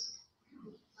is?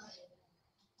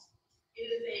 It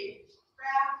is a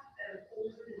craft that is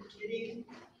older than knitting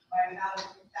by about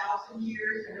 1,000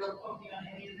 years. I don't quote me on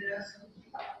any of this.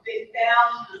 They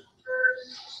found the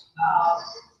first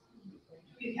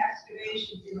doing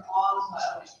excavations in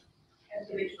Oslo, and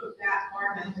so they took that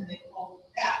garment and they called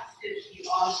that stitch the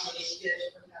Oslo stitch,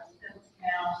 because since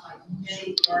now like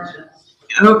many garments.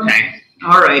 Okay,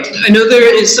 all right. I know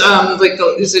there is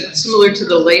is it similar to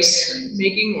the lace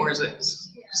making, or is it?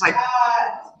 It's like,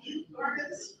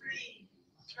 Garments pretty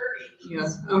sturdy. yeah.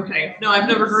 Okay. No, I've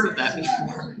never heard of that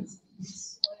before.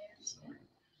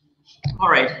 All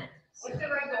right. What's the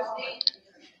right name?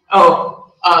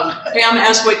 Oh, Pam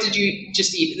asked, what did you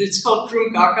just eat? It's called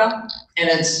krumkake, and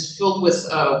it's filled with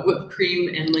whipped cream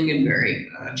and lingonberry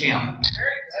jam.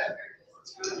 Very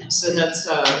good. So that's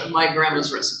my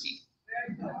grandma's recipe.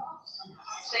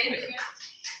 Say it again.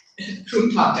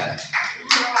 Krumkake.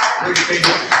 Thank you.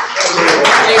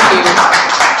 Thank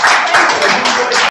you.